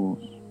my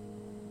tools.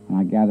 And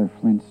I gather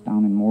flints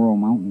down in Morrow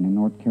Mountain in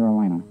North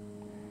Carolina,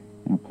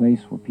 in a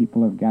place where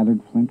people have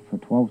gathered flint for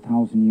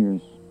 12,000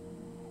 years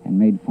and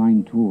made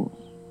fine tools.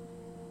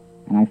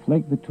 And I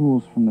flake the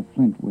tools from the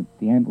flint with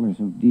the antlers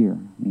of deer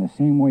in the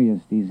same way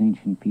as these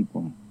ancient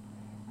people.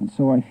 And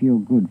so I feel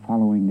good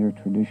following their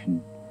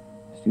tradition.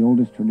 It's the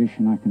oldest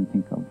tradition I can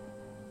think of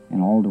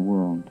in all the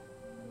world.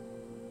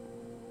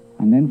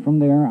 And then from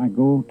there I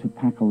go to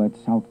Pacolet,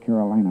 South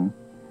Carolina,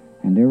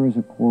 and there is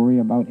a quarry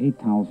about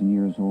 8,000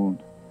 years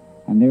old.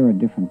 And they're a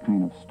different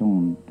kind of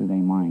stone, do they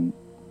mine.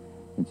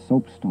 It's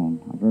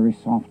soapstone, a very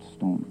soft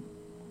stone.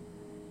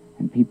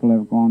 And people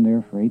have gone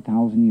there for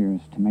 8,000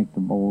 years to make the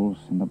bowls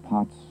and the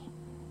pots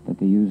that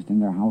they used in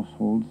their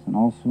households, and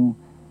also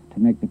to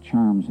make the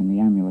charms and the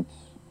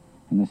amulets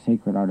and the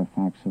sacred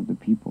artifacts of the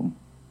people.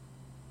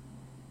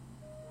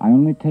 I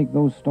only take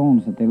those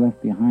stones that they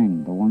left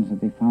behind, the ones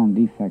that they found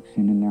defects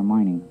in their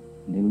mining,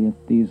 and they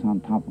lift these on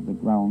top of the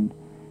ground,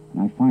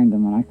 and I find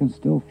them, and I can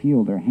still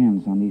feel their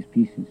hands on these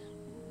pieces.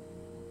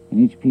 And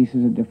each piece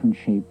is a different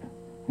shape,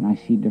 and I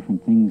see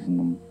different things in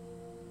them.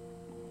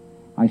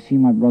 I see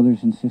my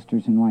brothers and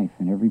sisters in life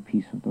in every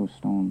piece of those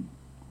stones.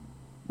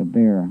 The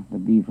bear, the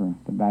beaver,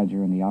 the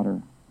badger and the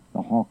otter,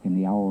 the hawk and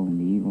the owl and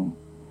the eagle,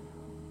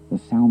 the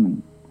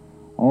salmon.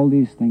 All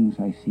these things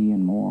I see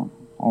and more,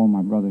 all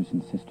my brothers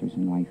and sisters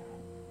in life.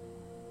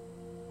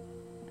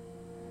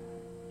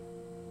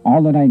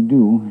 All that I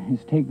do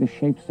is take the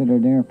shapes that are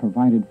there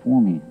provided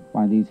for me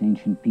by these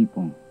ancient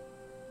people.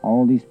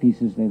 All these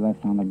pieces they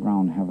left on the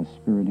ground have a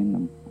spirit in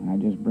them, and I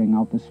just bring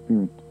out the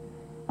spirit.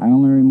 I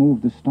only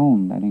remove the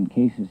stone that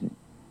encases it,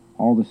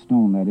 all the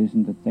stone that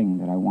isn't the thing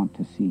that I want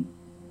to see.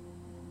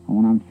 And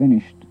when I'm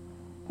finished,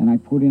 then I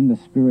put in the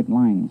spirit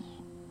lines.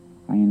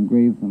 I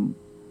engrave them,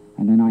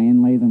 and then I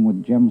inlay them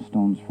with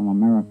gemstones from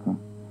America,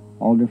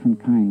 all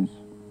different kinds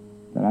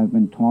that I've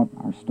been taught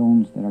are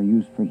stones that are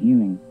used for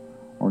healing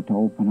or to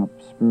open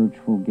up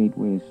spiritual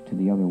gateways to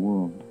the other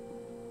world.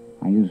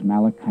 I use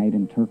malachite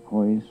and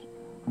turquoise.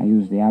 I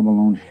use the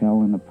abalone shell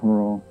and the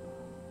pearl,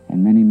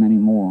 and many, many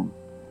more.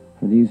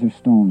 For these are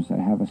stones that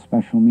have a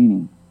special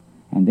meaning,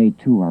 and they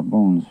too are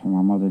bones from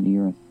our Mother the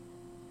Earth.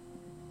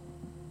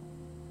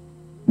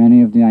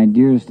 Many of the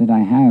ideas that I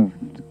have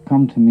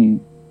come to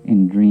me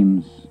in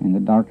dreams, in the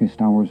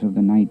darkest hours of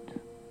the night.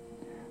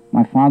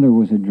 My father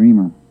was a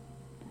dreamer,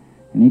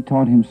 and he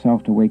taught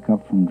himself to wake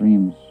up from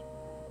dreams,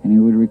 and he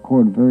would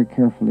record very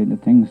carefully the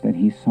things that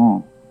he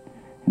saw,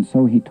 and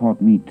so he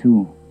taught me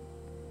too.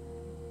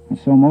 And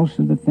so most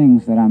of the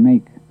things that I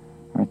make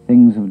are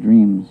things of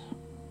dreams.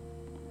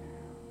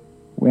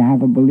 We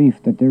have a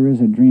belief that there is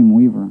a dream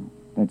weaver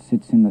that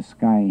sits in the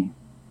sky.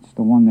 It's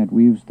the one that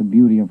weaves the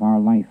beauty of our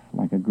life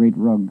like a great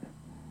rug.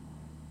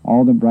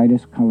 All the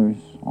brightest colors,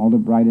 all the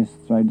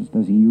brightest threads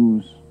does he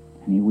use,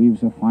 and he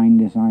weaves a fine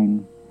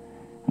design.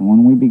 And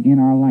when we begin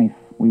our life,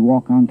 we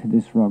walk onto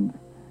this rug,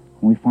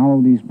 and we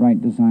follow these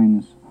bright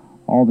designs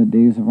all the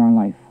days of our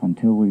life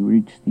until we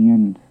reach the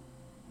end.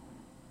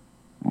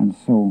 And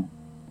so,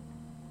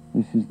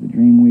 this is the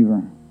dream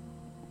weaver.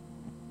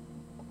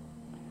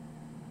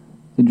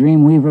 The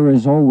dream weaver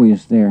is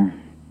always there.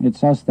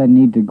 It's us that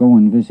need to go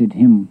and visit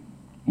him.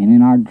 And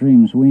in our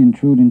dreams, we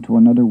intrude into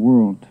another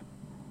world.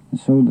 And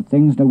so the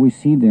things that we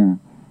see there,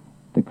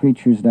 the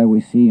creatures that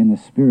we see and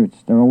the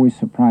spirits, they're always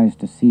surprised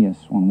to see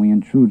us when we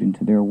intrude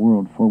into their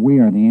world, for we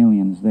are the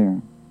aliens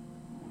there.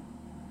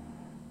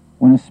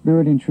 When a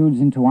spirit intrudes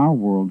into our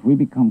world, we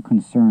become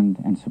concerned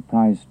and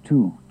surprised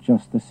too,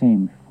 just the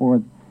same,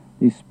 for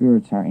these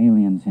spirits are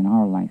aliens in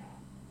our life.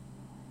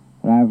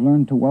 But I have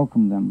learned to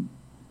welcome them,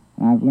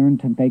 and I have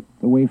learned to make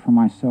the way for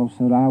myself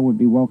so that I would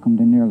be welcomed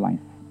in their life,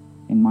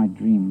 in my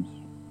dreams.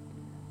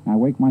 And I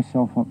wake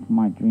myself up from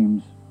my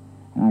dreams,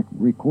 and I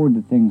record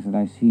the things that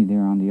I see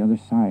there on the other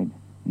side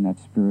in that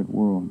spirit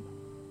world.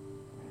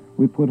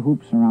 We put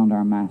hoops around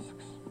our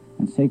masks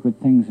and sacred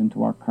things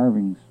into our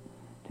carvings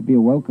to be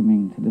a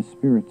welcoming to the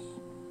spirits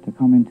to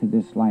come into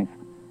this life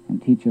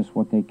and teach us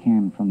what they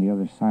can from the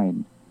other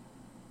side.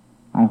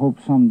 I hope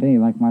someday,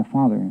 like my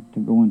father, to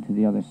go into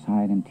the other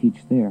side and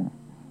teach there,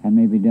 and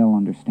maybe they'll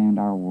understand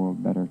our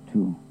world better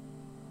too.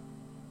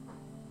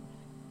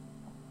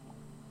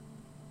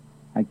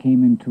 I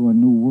came into a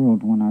new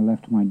world when I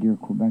left my dear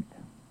Quebec.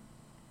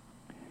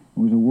 It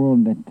was a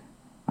world that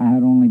I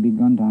had only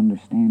begun to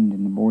understand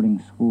in the boarding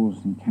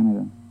schools in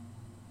Canada.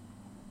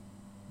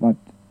 But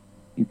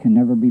you can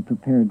never be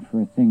prepared for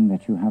a thing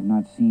that you have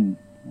not seen.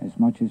 As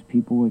much as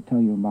people will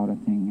tell you about a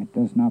thing, it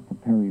does not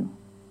prepare you.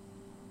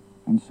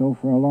 And so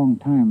for a long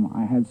time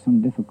I had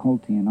some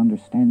difficulty in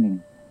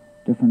understanding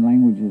different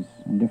languages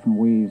and different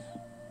ways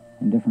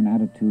and different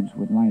attitudes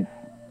with life.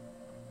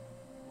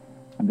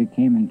 I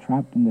became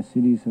entrapped in the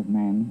cities of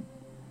man,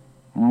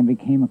 and I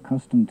became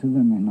accustomed to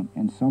them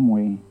in some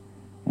way,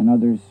 and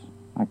others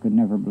I could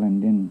never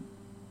blend in.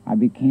 I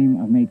became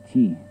a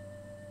métis,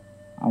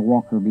 a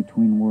walker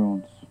between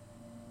worlds.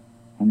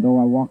 And though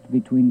I walked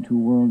between two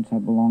worlds, I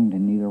belonged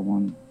in neither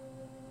one.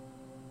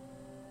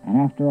 And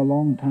after a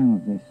long time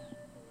of this,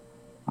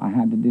 I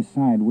had to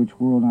decide which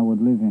world I would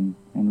live in,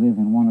 and live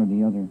in one or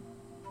the other.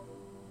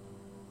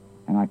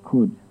 And I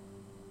could.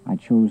 I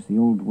chose the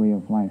old way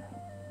of life,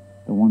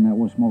 the one that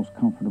was most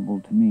comfortable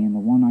to me, and the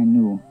one I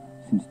knew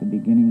since the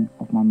beginning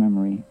of my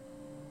memory,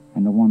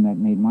 and the one that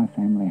made my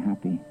family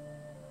happy.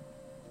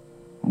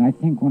 And I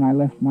think when I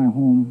left my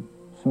home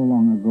so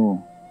long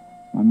ago,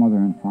 my mother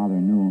and father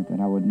knew that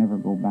I would never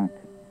go back,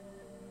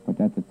 but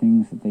that the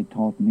things that they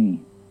taught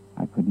me,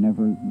 I could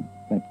never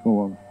let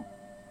go of.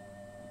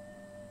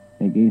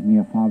 They gave me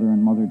a father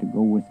and mother to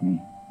go with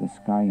me, the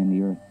sky and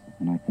the earth,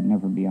 and I could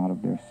never be out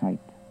of their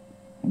sight.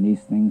 And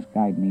these things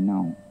guide me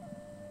now.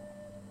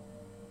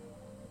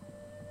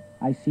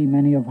 I see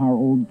many of our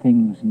old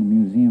things in the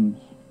museums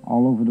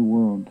all over the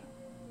world.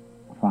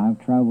 For I have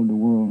traveled the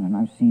world and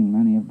I've seen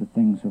many of the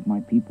things of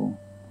my people.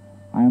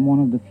 I am one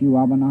of the few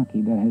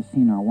Abenaki that has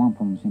seen our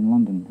wampums in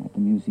London at the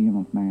Museum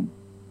of Man.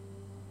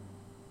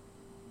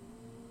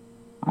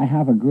 I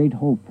have a great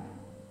hope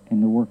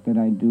in the work that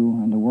I do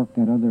and the work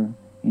that other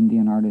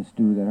Indian artists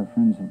do that are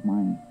friends of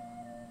mine.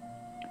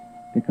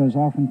 Because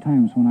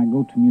oftentimes when I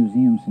go to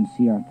museums and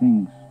see our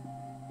things,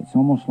 it's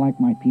almost like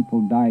my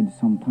people died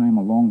sometime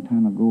a long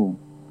time ago,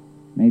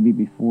 maybe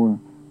before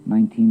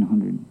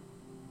 1900.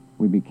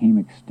 We became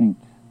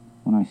extinct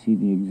when I see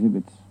the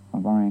exhibits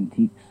of our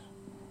antiques.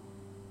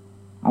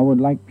 I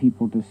would like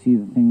people to see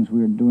the things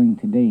we are doing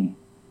today,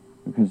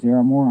 because there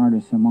are more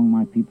artists among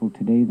my people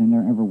today than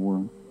there ever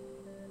were.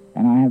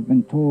 And I have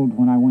been told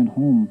when I went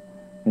home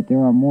that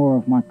there are more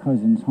of my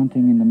cousins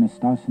hunting in the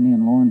Mistassini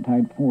and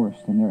Laurentide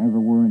forest than there ever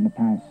were in the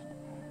past.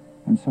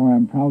 And so I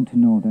am proud to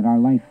know that our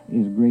life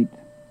is great.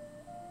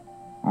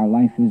 Our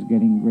life is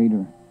getting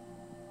greater.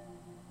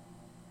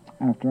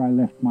 After I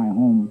left my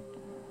home,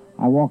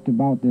 I walked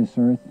about this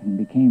earth and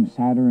became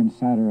sadder and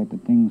sadder at the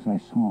things I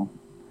saw.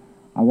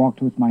 I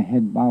walked with my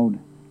head bowed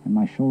and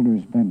my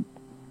shoulders bent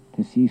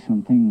to see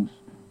some things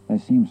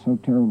that seemed so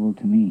terrible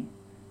to me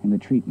in the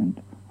treatment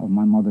of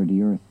my mother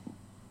the earth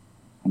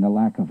and the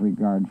lack of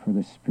regard for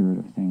the spirit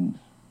of things.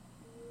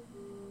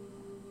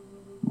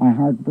 My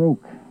heart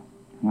broke,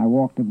 and I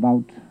walked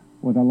about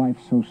with a life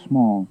so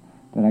small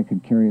that I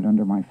could carry it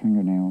under my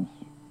fingernails.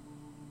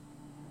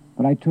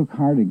 But I took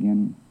heart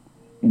again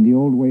in the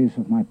old ways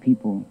of my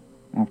people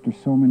after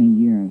so many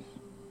years,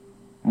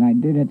 and I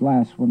did at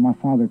last what my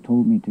father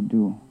told me to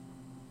do,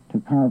 to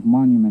carve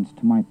monuments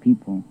to my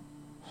people,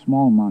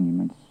 small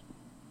monuments.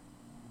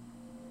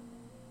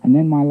 And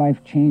then my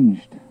life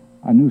changed.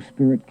 A new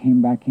spirit came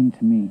back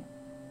into me,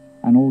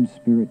 an old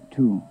spirit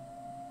too.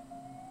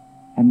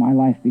 And my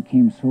life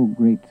became so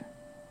great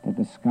that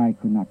the sky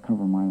could not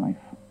cover my life.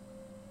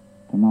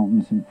 The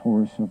mountains and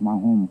forests of my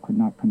home could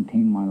not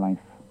contain my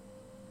life,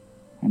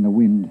 and the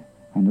wind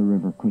and the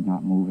river could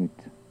not move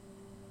it.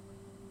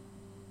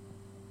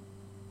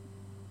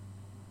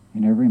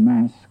 In every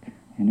mask,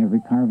 in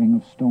every carving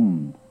of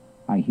stone,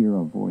 I hear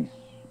a voice.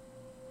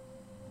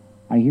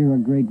 I hear a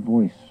great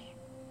voice,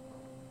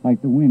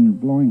 like the wind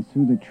blowing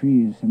through the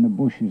trees and the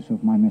bushes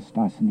of my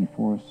Mistassini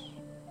forests.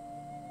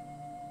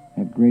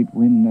 That great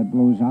wind that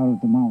blows out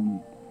of the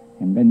mountain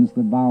and bends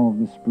the bough of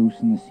the spruce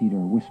and the cedar,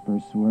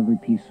 whispers through every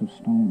piece of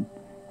stone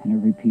and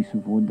every piece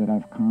of wood that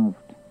I've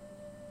carved.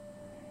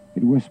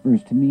 It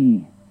whispers to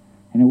me,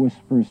 and it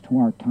whispers to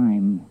our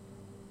time,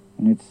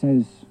 and it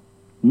says,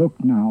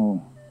 "Look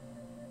now,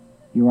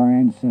 you are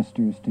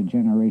ancestors to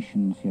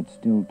generations yet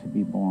still to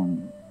be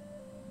born.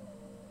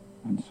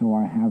 And so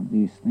I have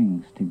these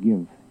things to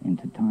give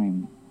into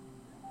time,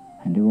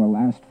 and they will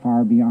last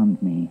far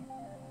beyond me.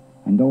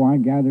 And though I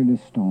gather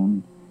this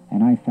stone,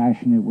 and I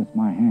fashion it with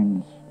my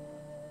hands,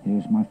 it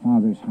is my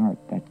Father's heart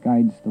that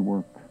guides the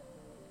work,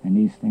 and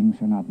these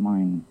things are not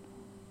mine.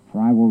 For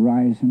I will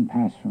rise and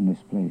pass from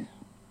this place,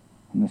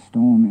 and the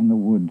stone and the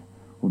wood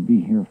will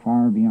be here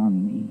far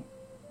beyond me.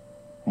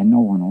 And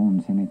no one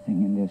owns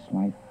anything in this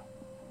life,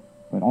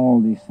 but all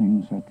these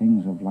things are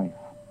things of life,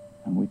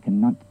 and we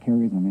cannot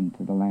carry them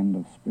into the land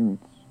of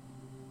spirits.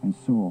 And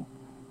so,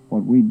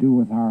 what we do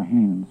with our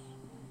hands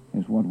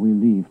is what we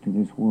leave to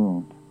this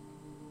world.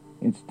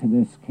 It's to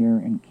this care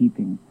and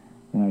keeping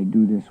that I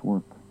do this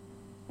work,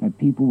 that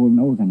people will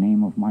know the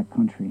name of my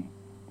country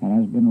that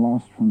has been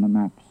lost from the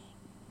maps,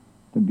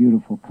 the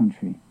beautiful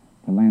country,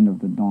 the land of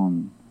the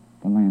dawn,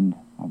 the land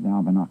of the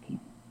Abenaki.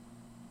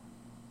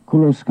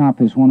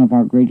 Kuloskap is one of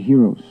our great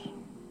heroes.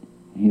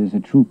 He is a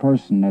true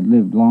person that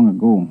lived long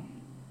ago,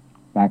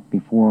 back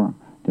before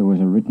there was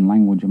a written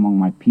language among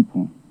my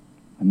people,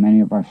 and many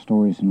of our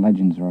stories and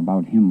legends are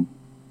about him.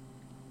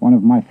 One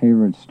of my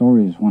favorite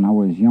stories when I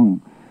was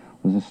young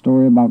was a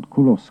story about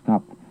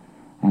Kuloskap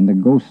and the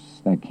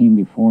ghosts that came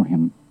before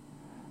him.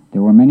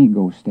 There were many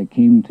ghosts that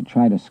came to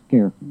try to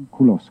scare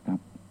Kuloskap.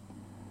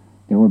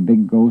 There were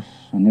big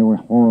ghosts, and there were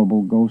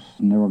horrible ghosts,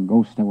 and there were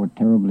ghosts that were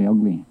terribly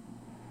ugly.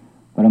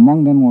 But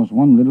among them was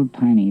one little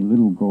tiny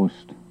little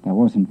ghost that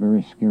wasn't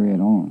very scary at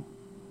all.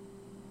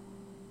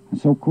 And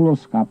so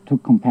Kuloskap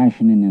took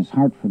compassion in his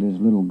heart for this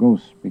little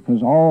ghost,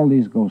 because all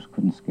these ghosts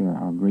couldn't scare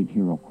our great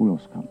hero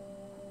Kuloskap.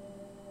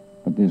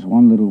 But this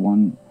one little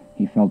one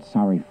he felt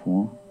sorry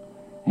for,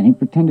 and he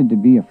pretended to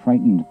be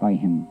frightened by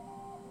him.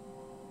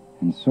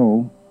 And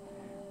so,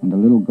 when the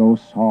little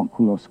ghost saw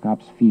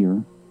Kuloskap's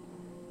fear,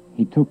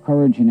 he took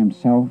courage in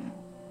himself,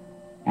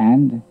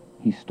 and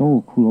he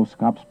stole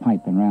Kuloskap's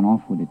pipe and ran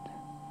off with it.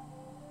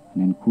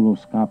 And then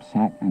Kuloskap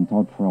sat and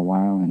thought for a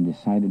while and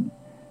decided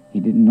he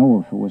didn't know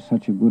if it was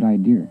such a good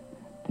idea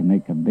to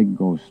make a big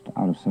ghost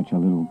out of such a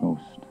little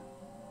ghost.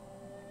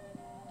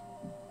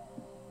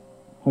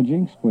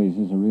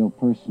 Pajinksquays is a real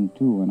person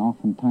too, and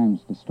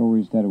oftentimes the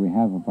stories that we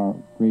have of our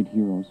great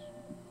heroes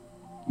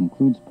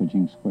includes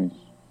Pajinksquays.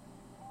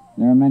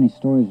 There are many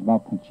stories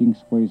about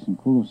Pajinksquays and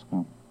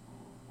Kuloskap.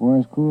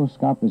 Whereas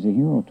Kuloskap is a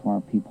hero to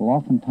our people,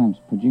 oftentimes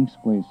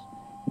Pajinksquays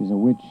is a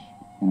witch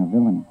and a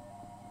villain.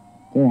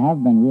 There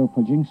have been real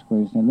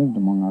Pajinksquays that lived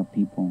among our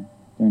people.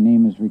 Their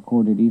name is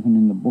recorded even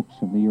in the books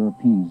of the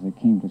Europeans that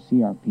came to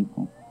see our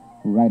people,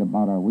 who write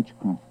about our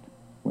witchcraft,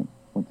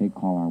 what they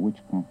call our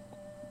witchcraft.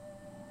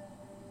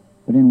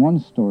 But in one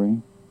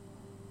story,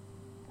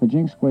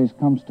 Pajinksquays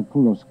comes to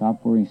Kuloskap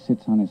where he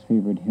sits on his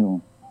favorite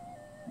hill.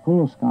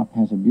 Kuloskap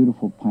has a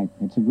beautiful pipe.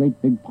 It's a great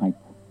big pipe,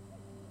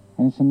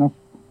 and it's enough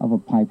of a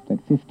pipe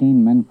that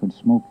 15 men could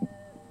smoke it.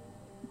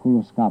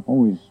 Kuloskap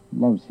always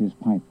loves his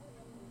pipe.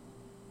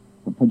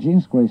 But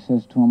Pajinksquay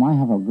says to him, I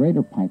have a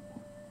greater pipe,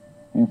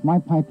 and if my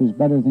pipe is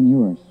better than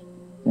yours,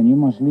 then you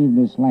must leave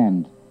this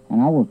land,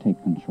 and I will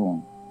take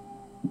control.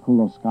 And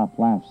Kuloskap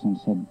laughs and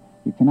said,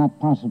 you cannot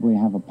possibly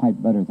have a pipe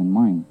better than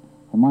mine,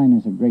 for mine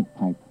is a great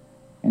pipe,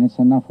 and it's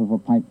enough of a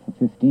pipe for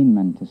 15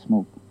 men to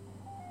smoke.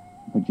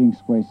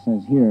 Pajinksquay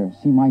says, here,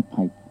 see my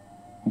pipe.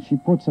 And she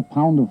puts a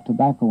pound of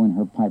tobacco in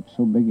her pipe,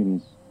 so big it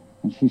is,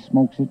 and she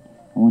smokes it,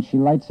 and when she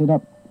lights it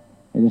up,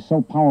 it is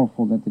so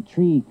powerful that the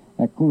tree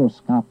that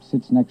Kuloskap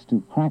sits next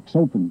to cracks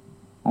open.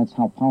 That's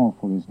how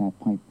powerful is that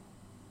pipe.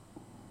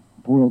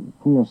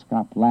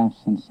 Kuloskap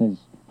laughs and says,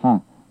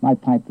 ha, my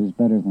pipe is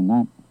better than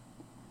that.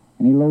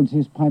 And he loads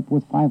his pipe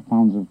with 5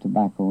 pounds of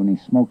tobacco, and he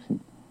smokes it.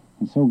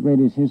 And so great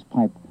is his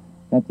pipe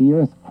that the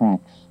earth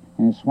cracks,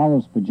 and it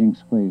swallows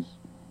Pajinksquays,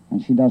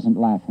 and she doesn't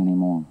laugh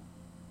anymore.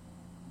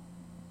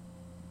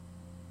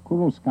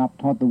 Kuloskap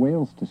taught the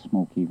whales to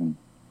smoke even.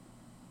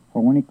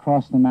 For when he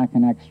crossed the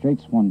Mackinac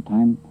Straits one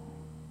time,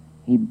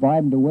 he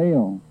bribed a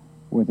whale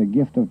with a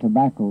gift of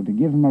tobacco to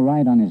give him a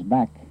ride on his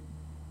back.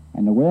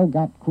 And the whale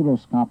got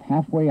Kuloskap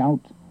halfway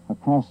out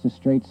across the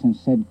straits and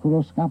said,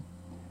 Kuloskap,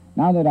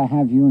 now that I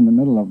have you in the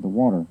middle of the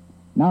water,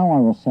 now I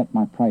will set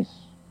my price.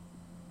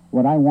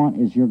 What I want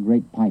is your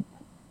great pipe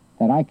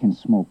that I can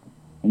smoke,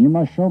 and you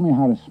must show me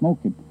how to smoke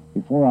it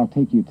before I'll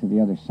take you to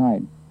the other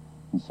side.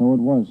 And so it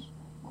was.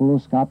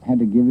 Kuloskap had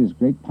to give his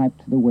great pipe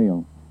to the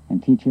whale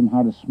and teach him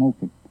how to smoke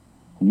it.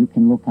 And you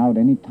can look out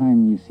any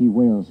time you see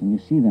whales and you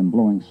see them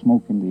blowing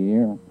smoke in the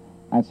air.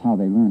 That's how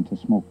they learn to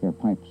smoke their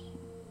pipes.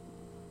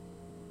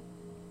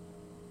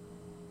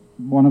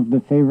 One of the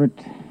favorite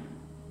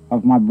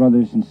of my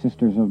brothers and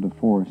sisters of the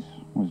forest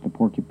was the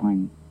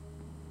porcupine.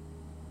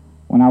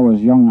 When I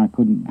was young, I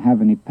couldn't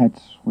have any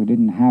pets. We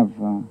didn't have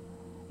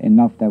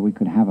enough that we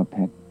could have a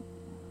pet.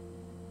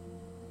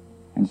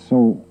 And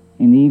so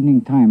in the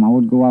evening time, I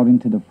would go out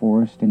into the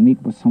forest and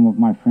meet with some of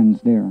my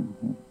friends there.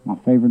 My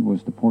favorite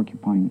was the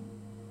porcupine.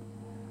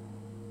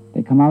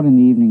 They come out in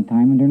the evening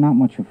time, and they're not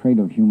much afraid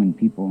of human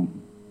people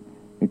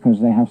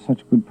because they have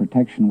such good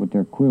protection with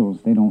their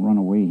quills. They don't run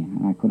away,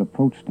 and I could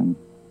approach them.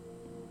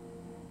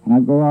 And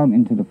I'd go out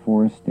into the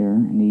forest there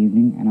in the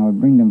evening, and I would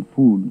bring them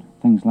food,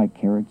 things like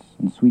carrots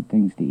and sweet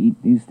things to eat.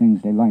 These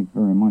things they like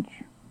very much.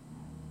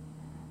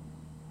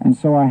 And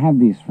so I had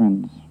these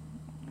friends.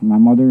 My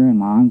mother and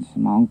my aunts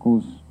and my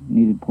uncles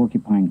needed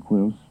porcupine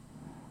quills.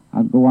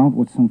 I'd go out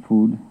with some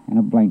food and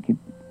a blanket,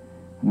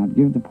 and I'd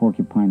give the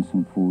porcupine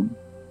some food,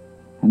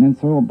 and then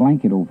throw a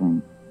blanket over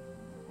him.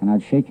 And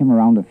I'd shake him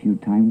around a few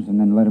times and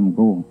then let him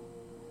go.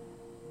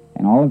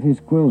 And all of his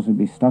quills would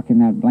be stuck in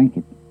that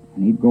blanket,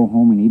 and he'd go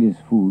home and eat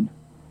his food,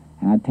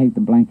 and I'd take the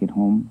blanket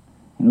home,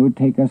 and it would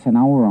take us an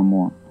hour or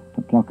more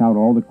to pluck out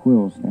all the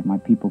quills that my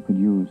people could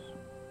use.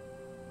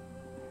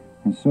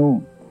 And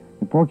so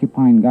the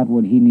porcupine got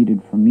what he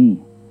needed from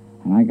me,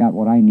 and I got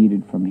what I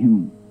needed from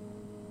him.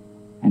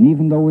 And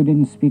even though we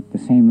didn't speak the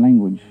same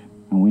language,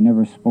 and we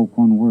never spoke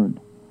one word,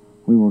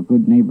 we were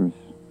good neighbors,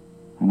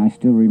 and I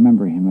still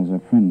remember him as a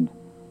friend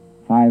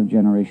 5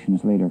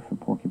 generations later for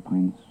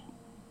porcupines.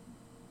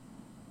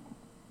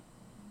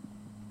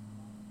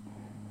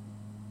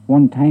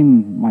 One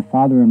time, my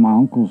father and my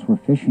uncles were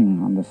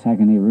fishing on the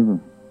Saguenay River.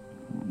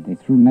 They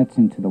threw nets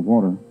into the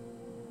water.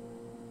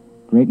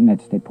 Great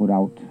nets they put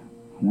out.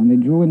 When they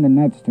drew in the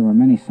nets, there were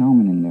many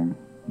salmon in there.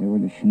 There were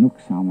the Chinook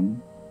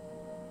salmon.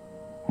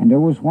 And there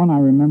was one I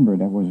remember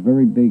that was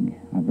very big,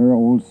 a very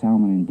old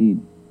salmon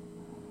indeed.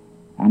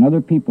 And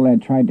other people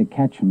had tried to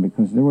catch him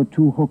because there were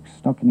 2 hooks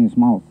stuck in his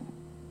mouth.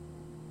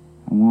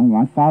 And when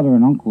my father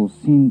and uncles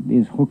seen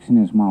these hooks in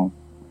his mouth,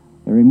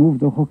 they removed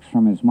the hooks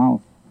from his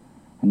mouth,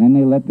 and then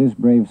they let this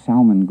brave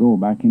salmon go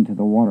back into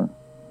the water.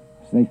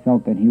 So they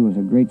felt that he was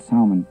a great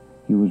salmon,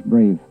 he was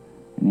brave,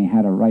 and he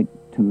had a right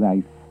to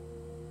life.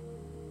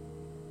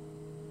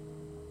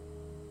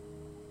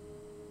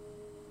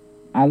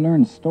 I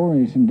learned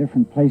stories in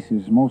different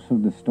places. Most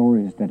of the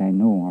stories that I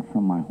know are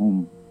from my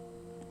home.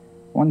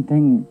 One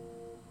thing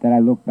that I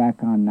look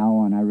back on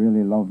now, and I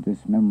really love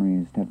this memory,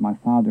 is that my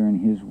father, in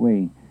his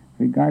way,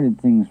 regarded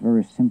things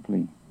very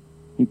simply.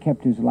 He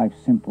kept his life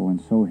simple, and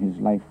so his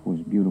life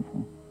was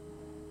beautiful.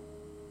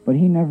 But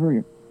he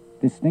never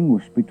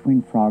distinguished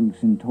between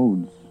frogs and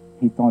toads.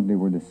 He thought they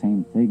were the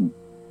same thing.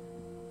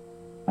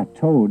 A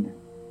toad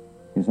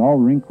is all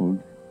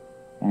wrinkled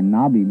and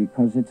knobby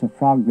because it's a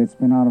frog that's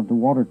been out of the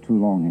water too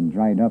long and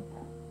dried up,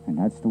 and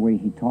that's the way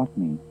he taught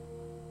me.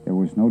 there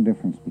was no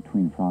difference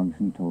between frogs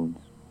and toads.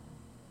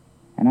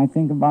 And I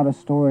think about a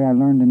story I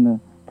learned in the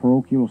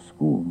parochial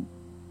school,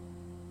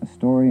 a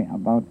story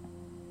about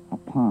a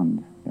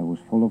pond that was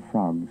full of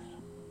frogs.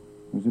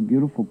 It was a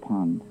beautiful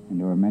pond, and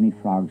there were many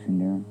frogs in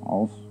there,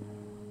 all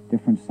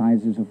different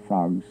sizes of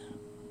frogs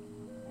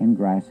and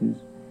grasses.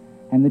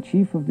 And the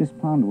chief of this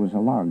pond was a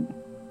log.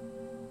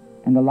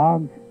 And the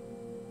log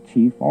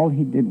chief, all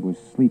he did was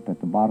sleep at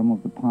the bottom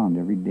of the pond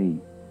every day.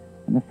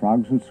 And the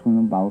frogs would swim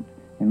about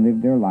and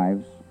live their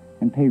lives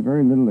and pay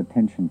very little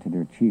attention to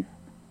their chief,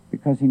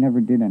 because he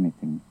never did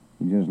anything.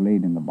 He just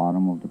laid in the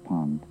bottom of the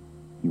pond.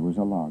 He was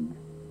a log.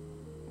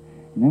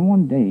 And then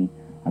one day,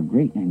 a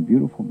great and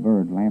beautiful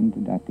bird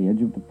landed at the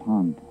edge of the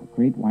pond, a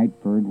great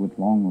white bird with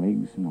long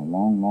legs and a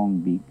long, long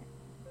beak.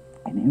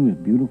 And he was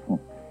beautiful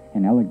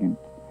and elegant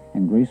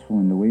and graceful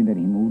in the way that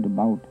he moved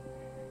about.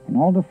 And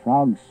all the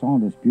frogs saw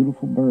this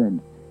beautiful bird,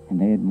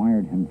 and they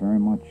admired him very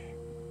much.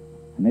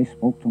 And they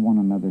spoke to one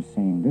another,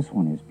 saying, "This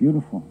one is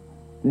beautiful.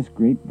 This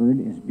great bird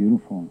is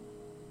beautiful.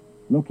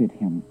 Look at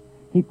him.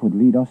 He could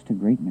lead us to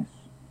greatness.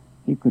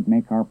 He could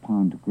make our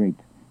pond great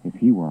if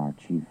he were our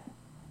chief.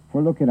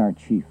 For look at our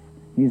chief.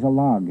 He's a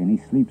log, and he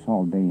sleeps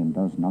all day and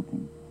does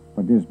nothing.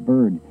 But this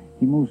bird,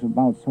 he moves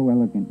about so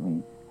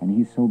elegantly, and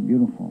he's so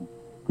beautiful.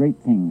 Great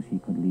things he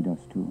could lead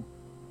us to."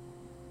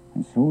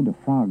 And so the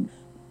frogs,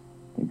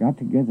 they got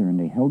together and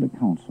they held a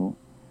council,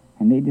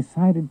 and they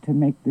decided to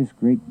make this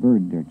great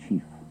bird their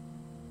chief.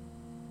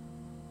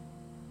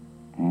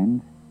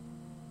 And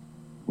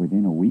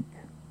within a week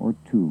or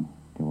two,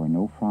 there were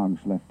no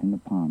frogs left in the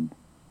pond,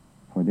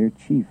 for their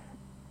chief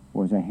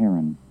was a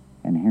heron,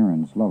 and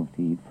herons love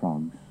to eat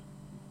frogs.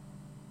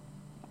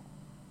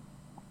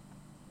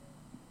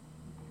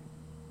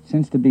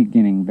 Since the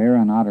beginning, bear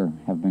and otter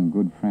have been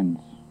good friends.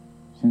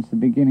 Since the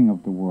beginning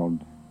of the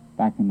world,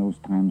 back in those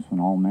times when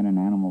all men and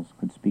animals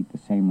could speak the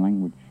same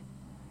language.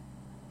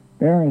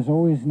 Bear is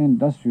always an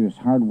industrious,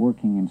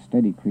 hard-working, and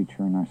steady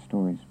creature in our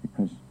stories,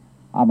 because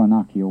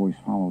Abenaki always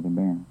followed the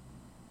bear.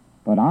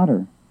 But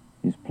otter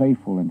is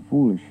playful and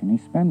foolish, and he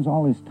spends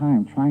all his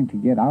time trying to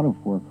get out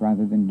of work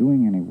rather than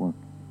doing any work.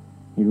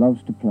 He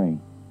loves to play.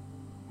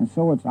 And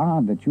so it's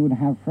odd that you would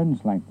have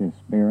friends like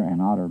this, bear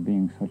and otter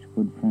being such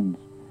good friends.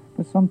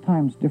 But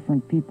sometimes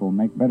different people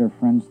make better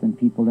friends than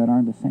people that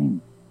are the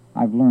same.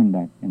 I've learned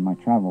that in my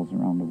travels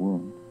around the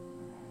world.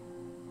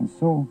 And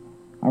so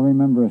I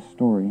remember a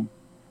story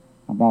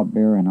about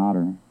bear and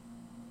otter.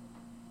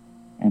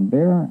 And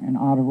bear and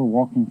otter were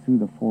walking through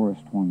the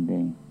forest one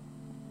day.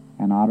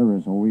 And otter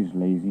is always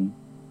lazy.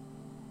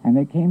 And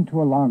they came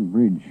to a log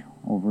bridge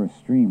over a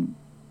stream.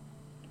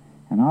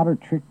 And otter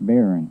tricked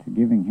bear into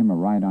giving him a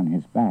ride on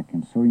his back,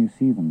 and so you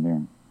see them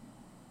there.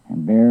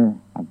 And bear,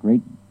 a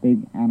great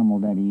big animal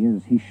that he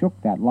is, he shook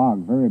that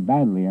log very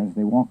badly as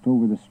they walked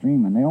over the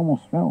stream, and they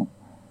almost fell.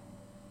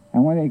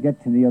 And when they get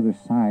to the other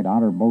side,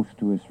 otter boasts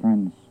to his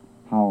friends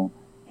how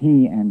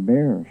he and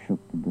bear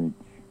shook the bridge.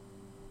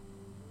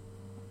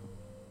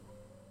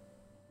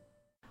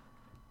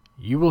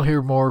 You will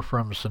hear more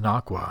from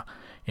Sinakwa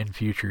in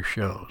future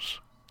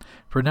shows.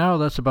 For now,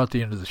 that's about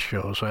the end of the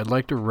show, so I'd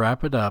like to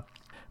wrap it up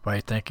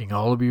by thanking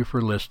all of you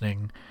for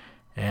listening.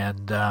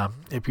 And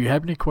if you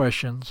have any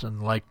questions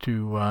and like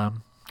to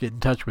get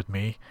in touch with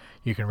me,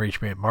 you can reach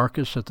me at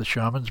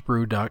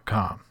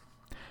marcus@theshamansbrew.com.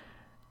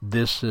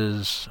 This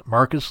is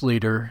Marcus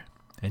Leader,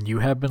 and you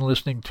have been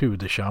listening to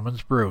The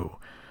Shaman's Brew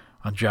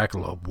on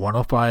Jackalope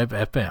 105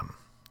 FM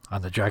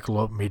on the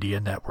Jackalope Media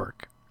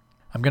Network.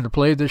 I'm going to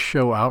play this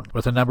show out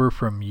with a number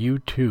from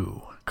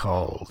U2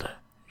 called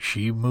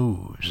She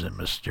Moves in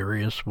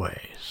Mysterious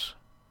Ways.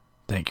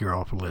 Thank you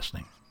all for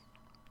listening.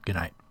 Good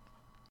night.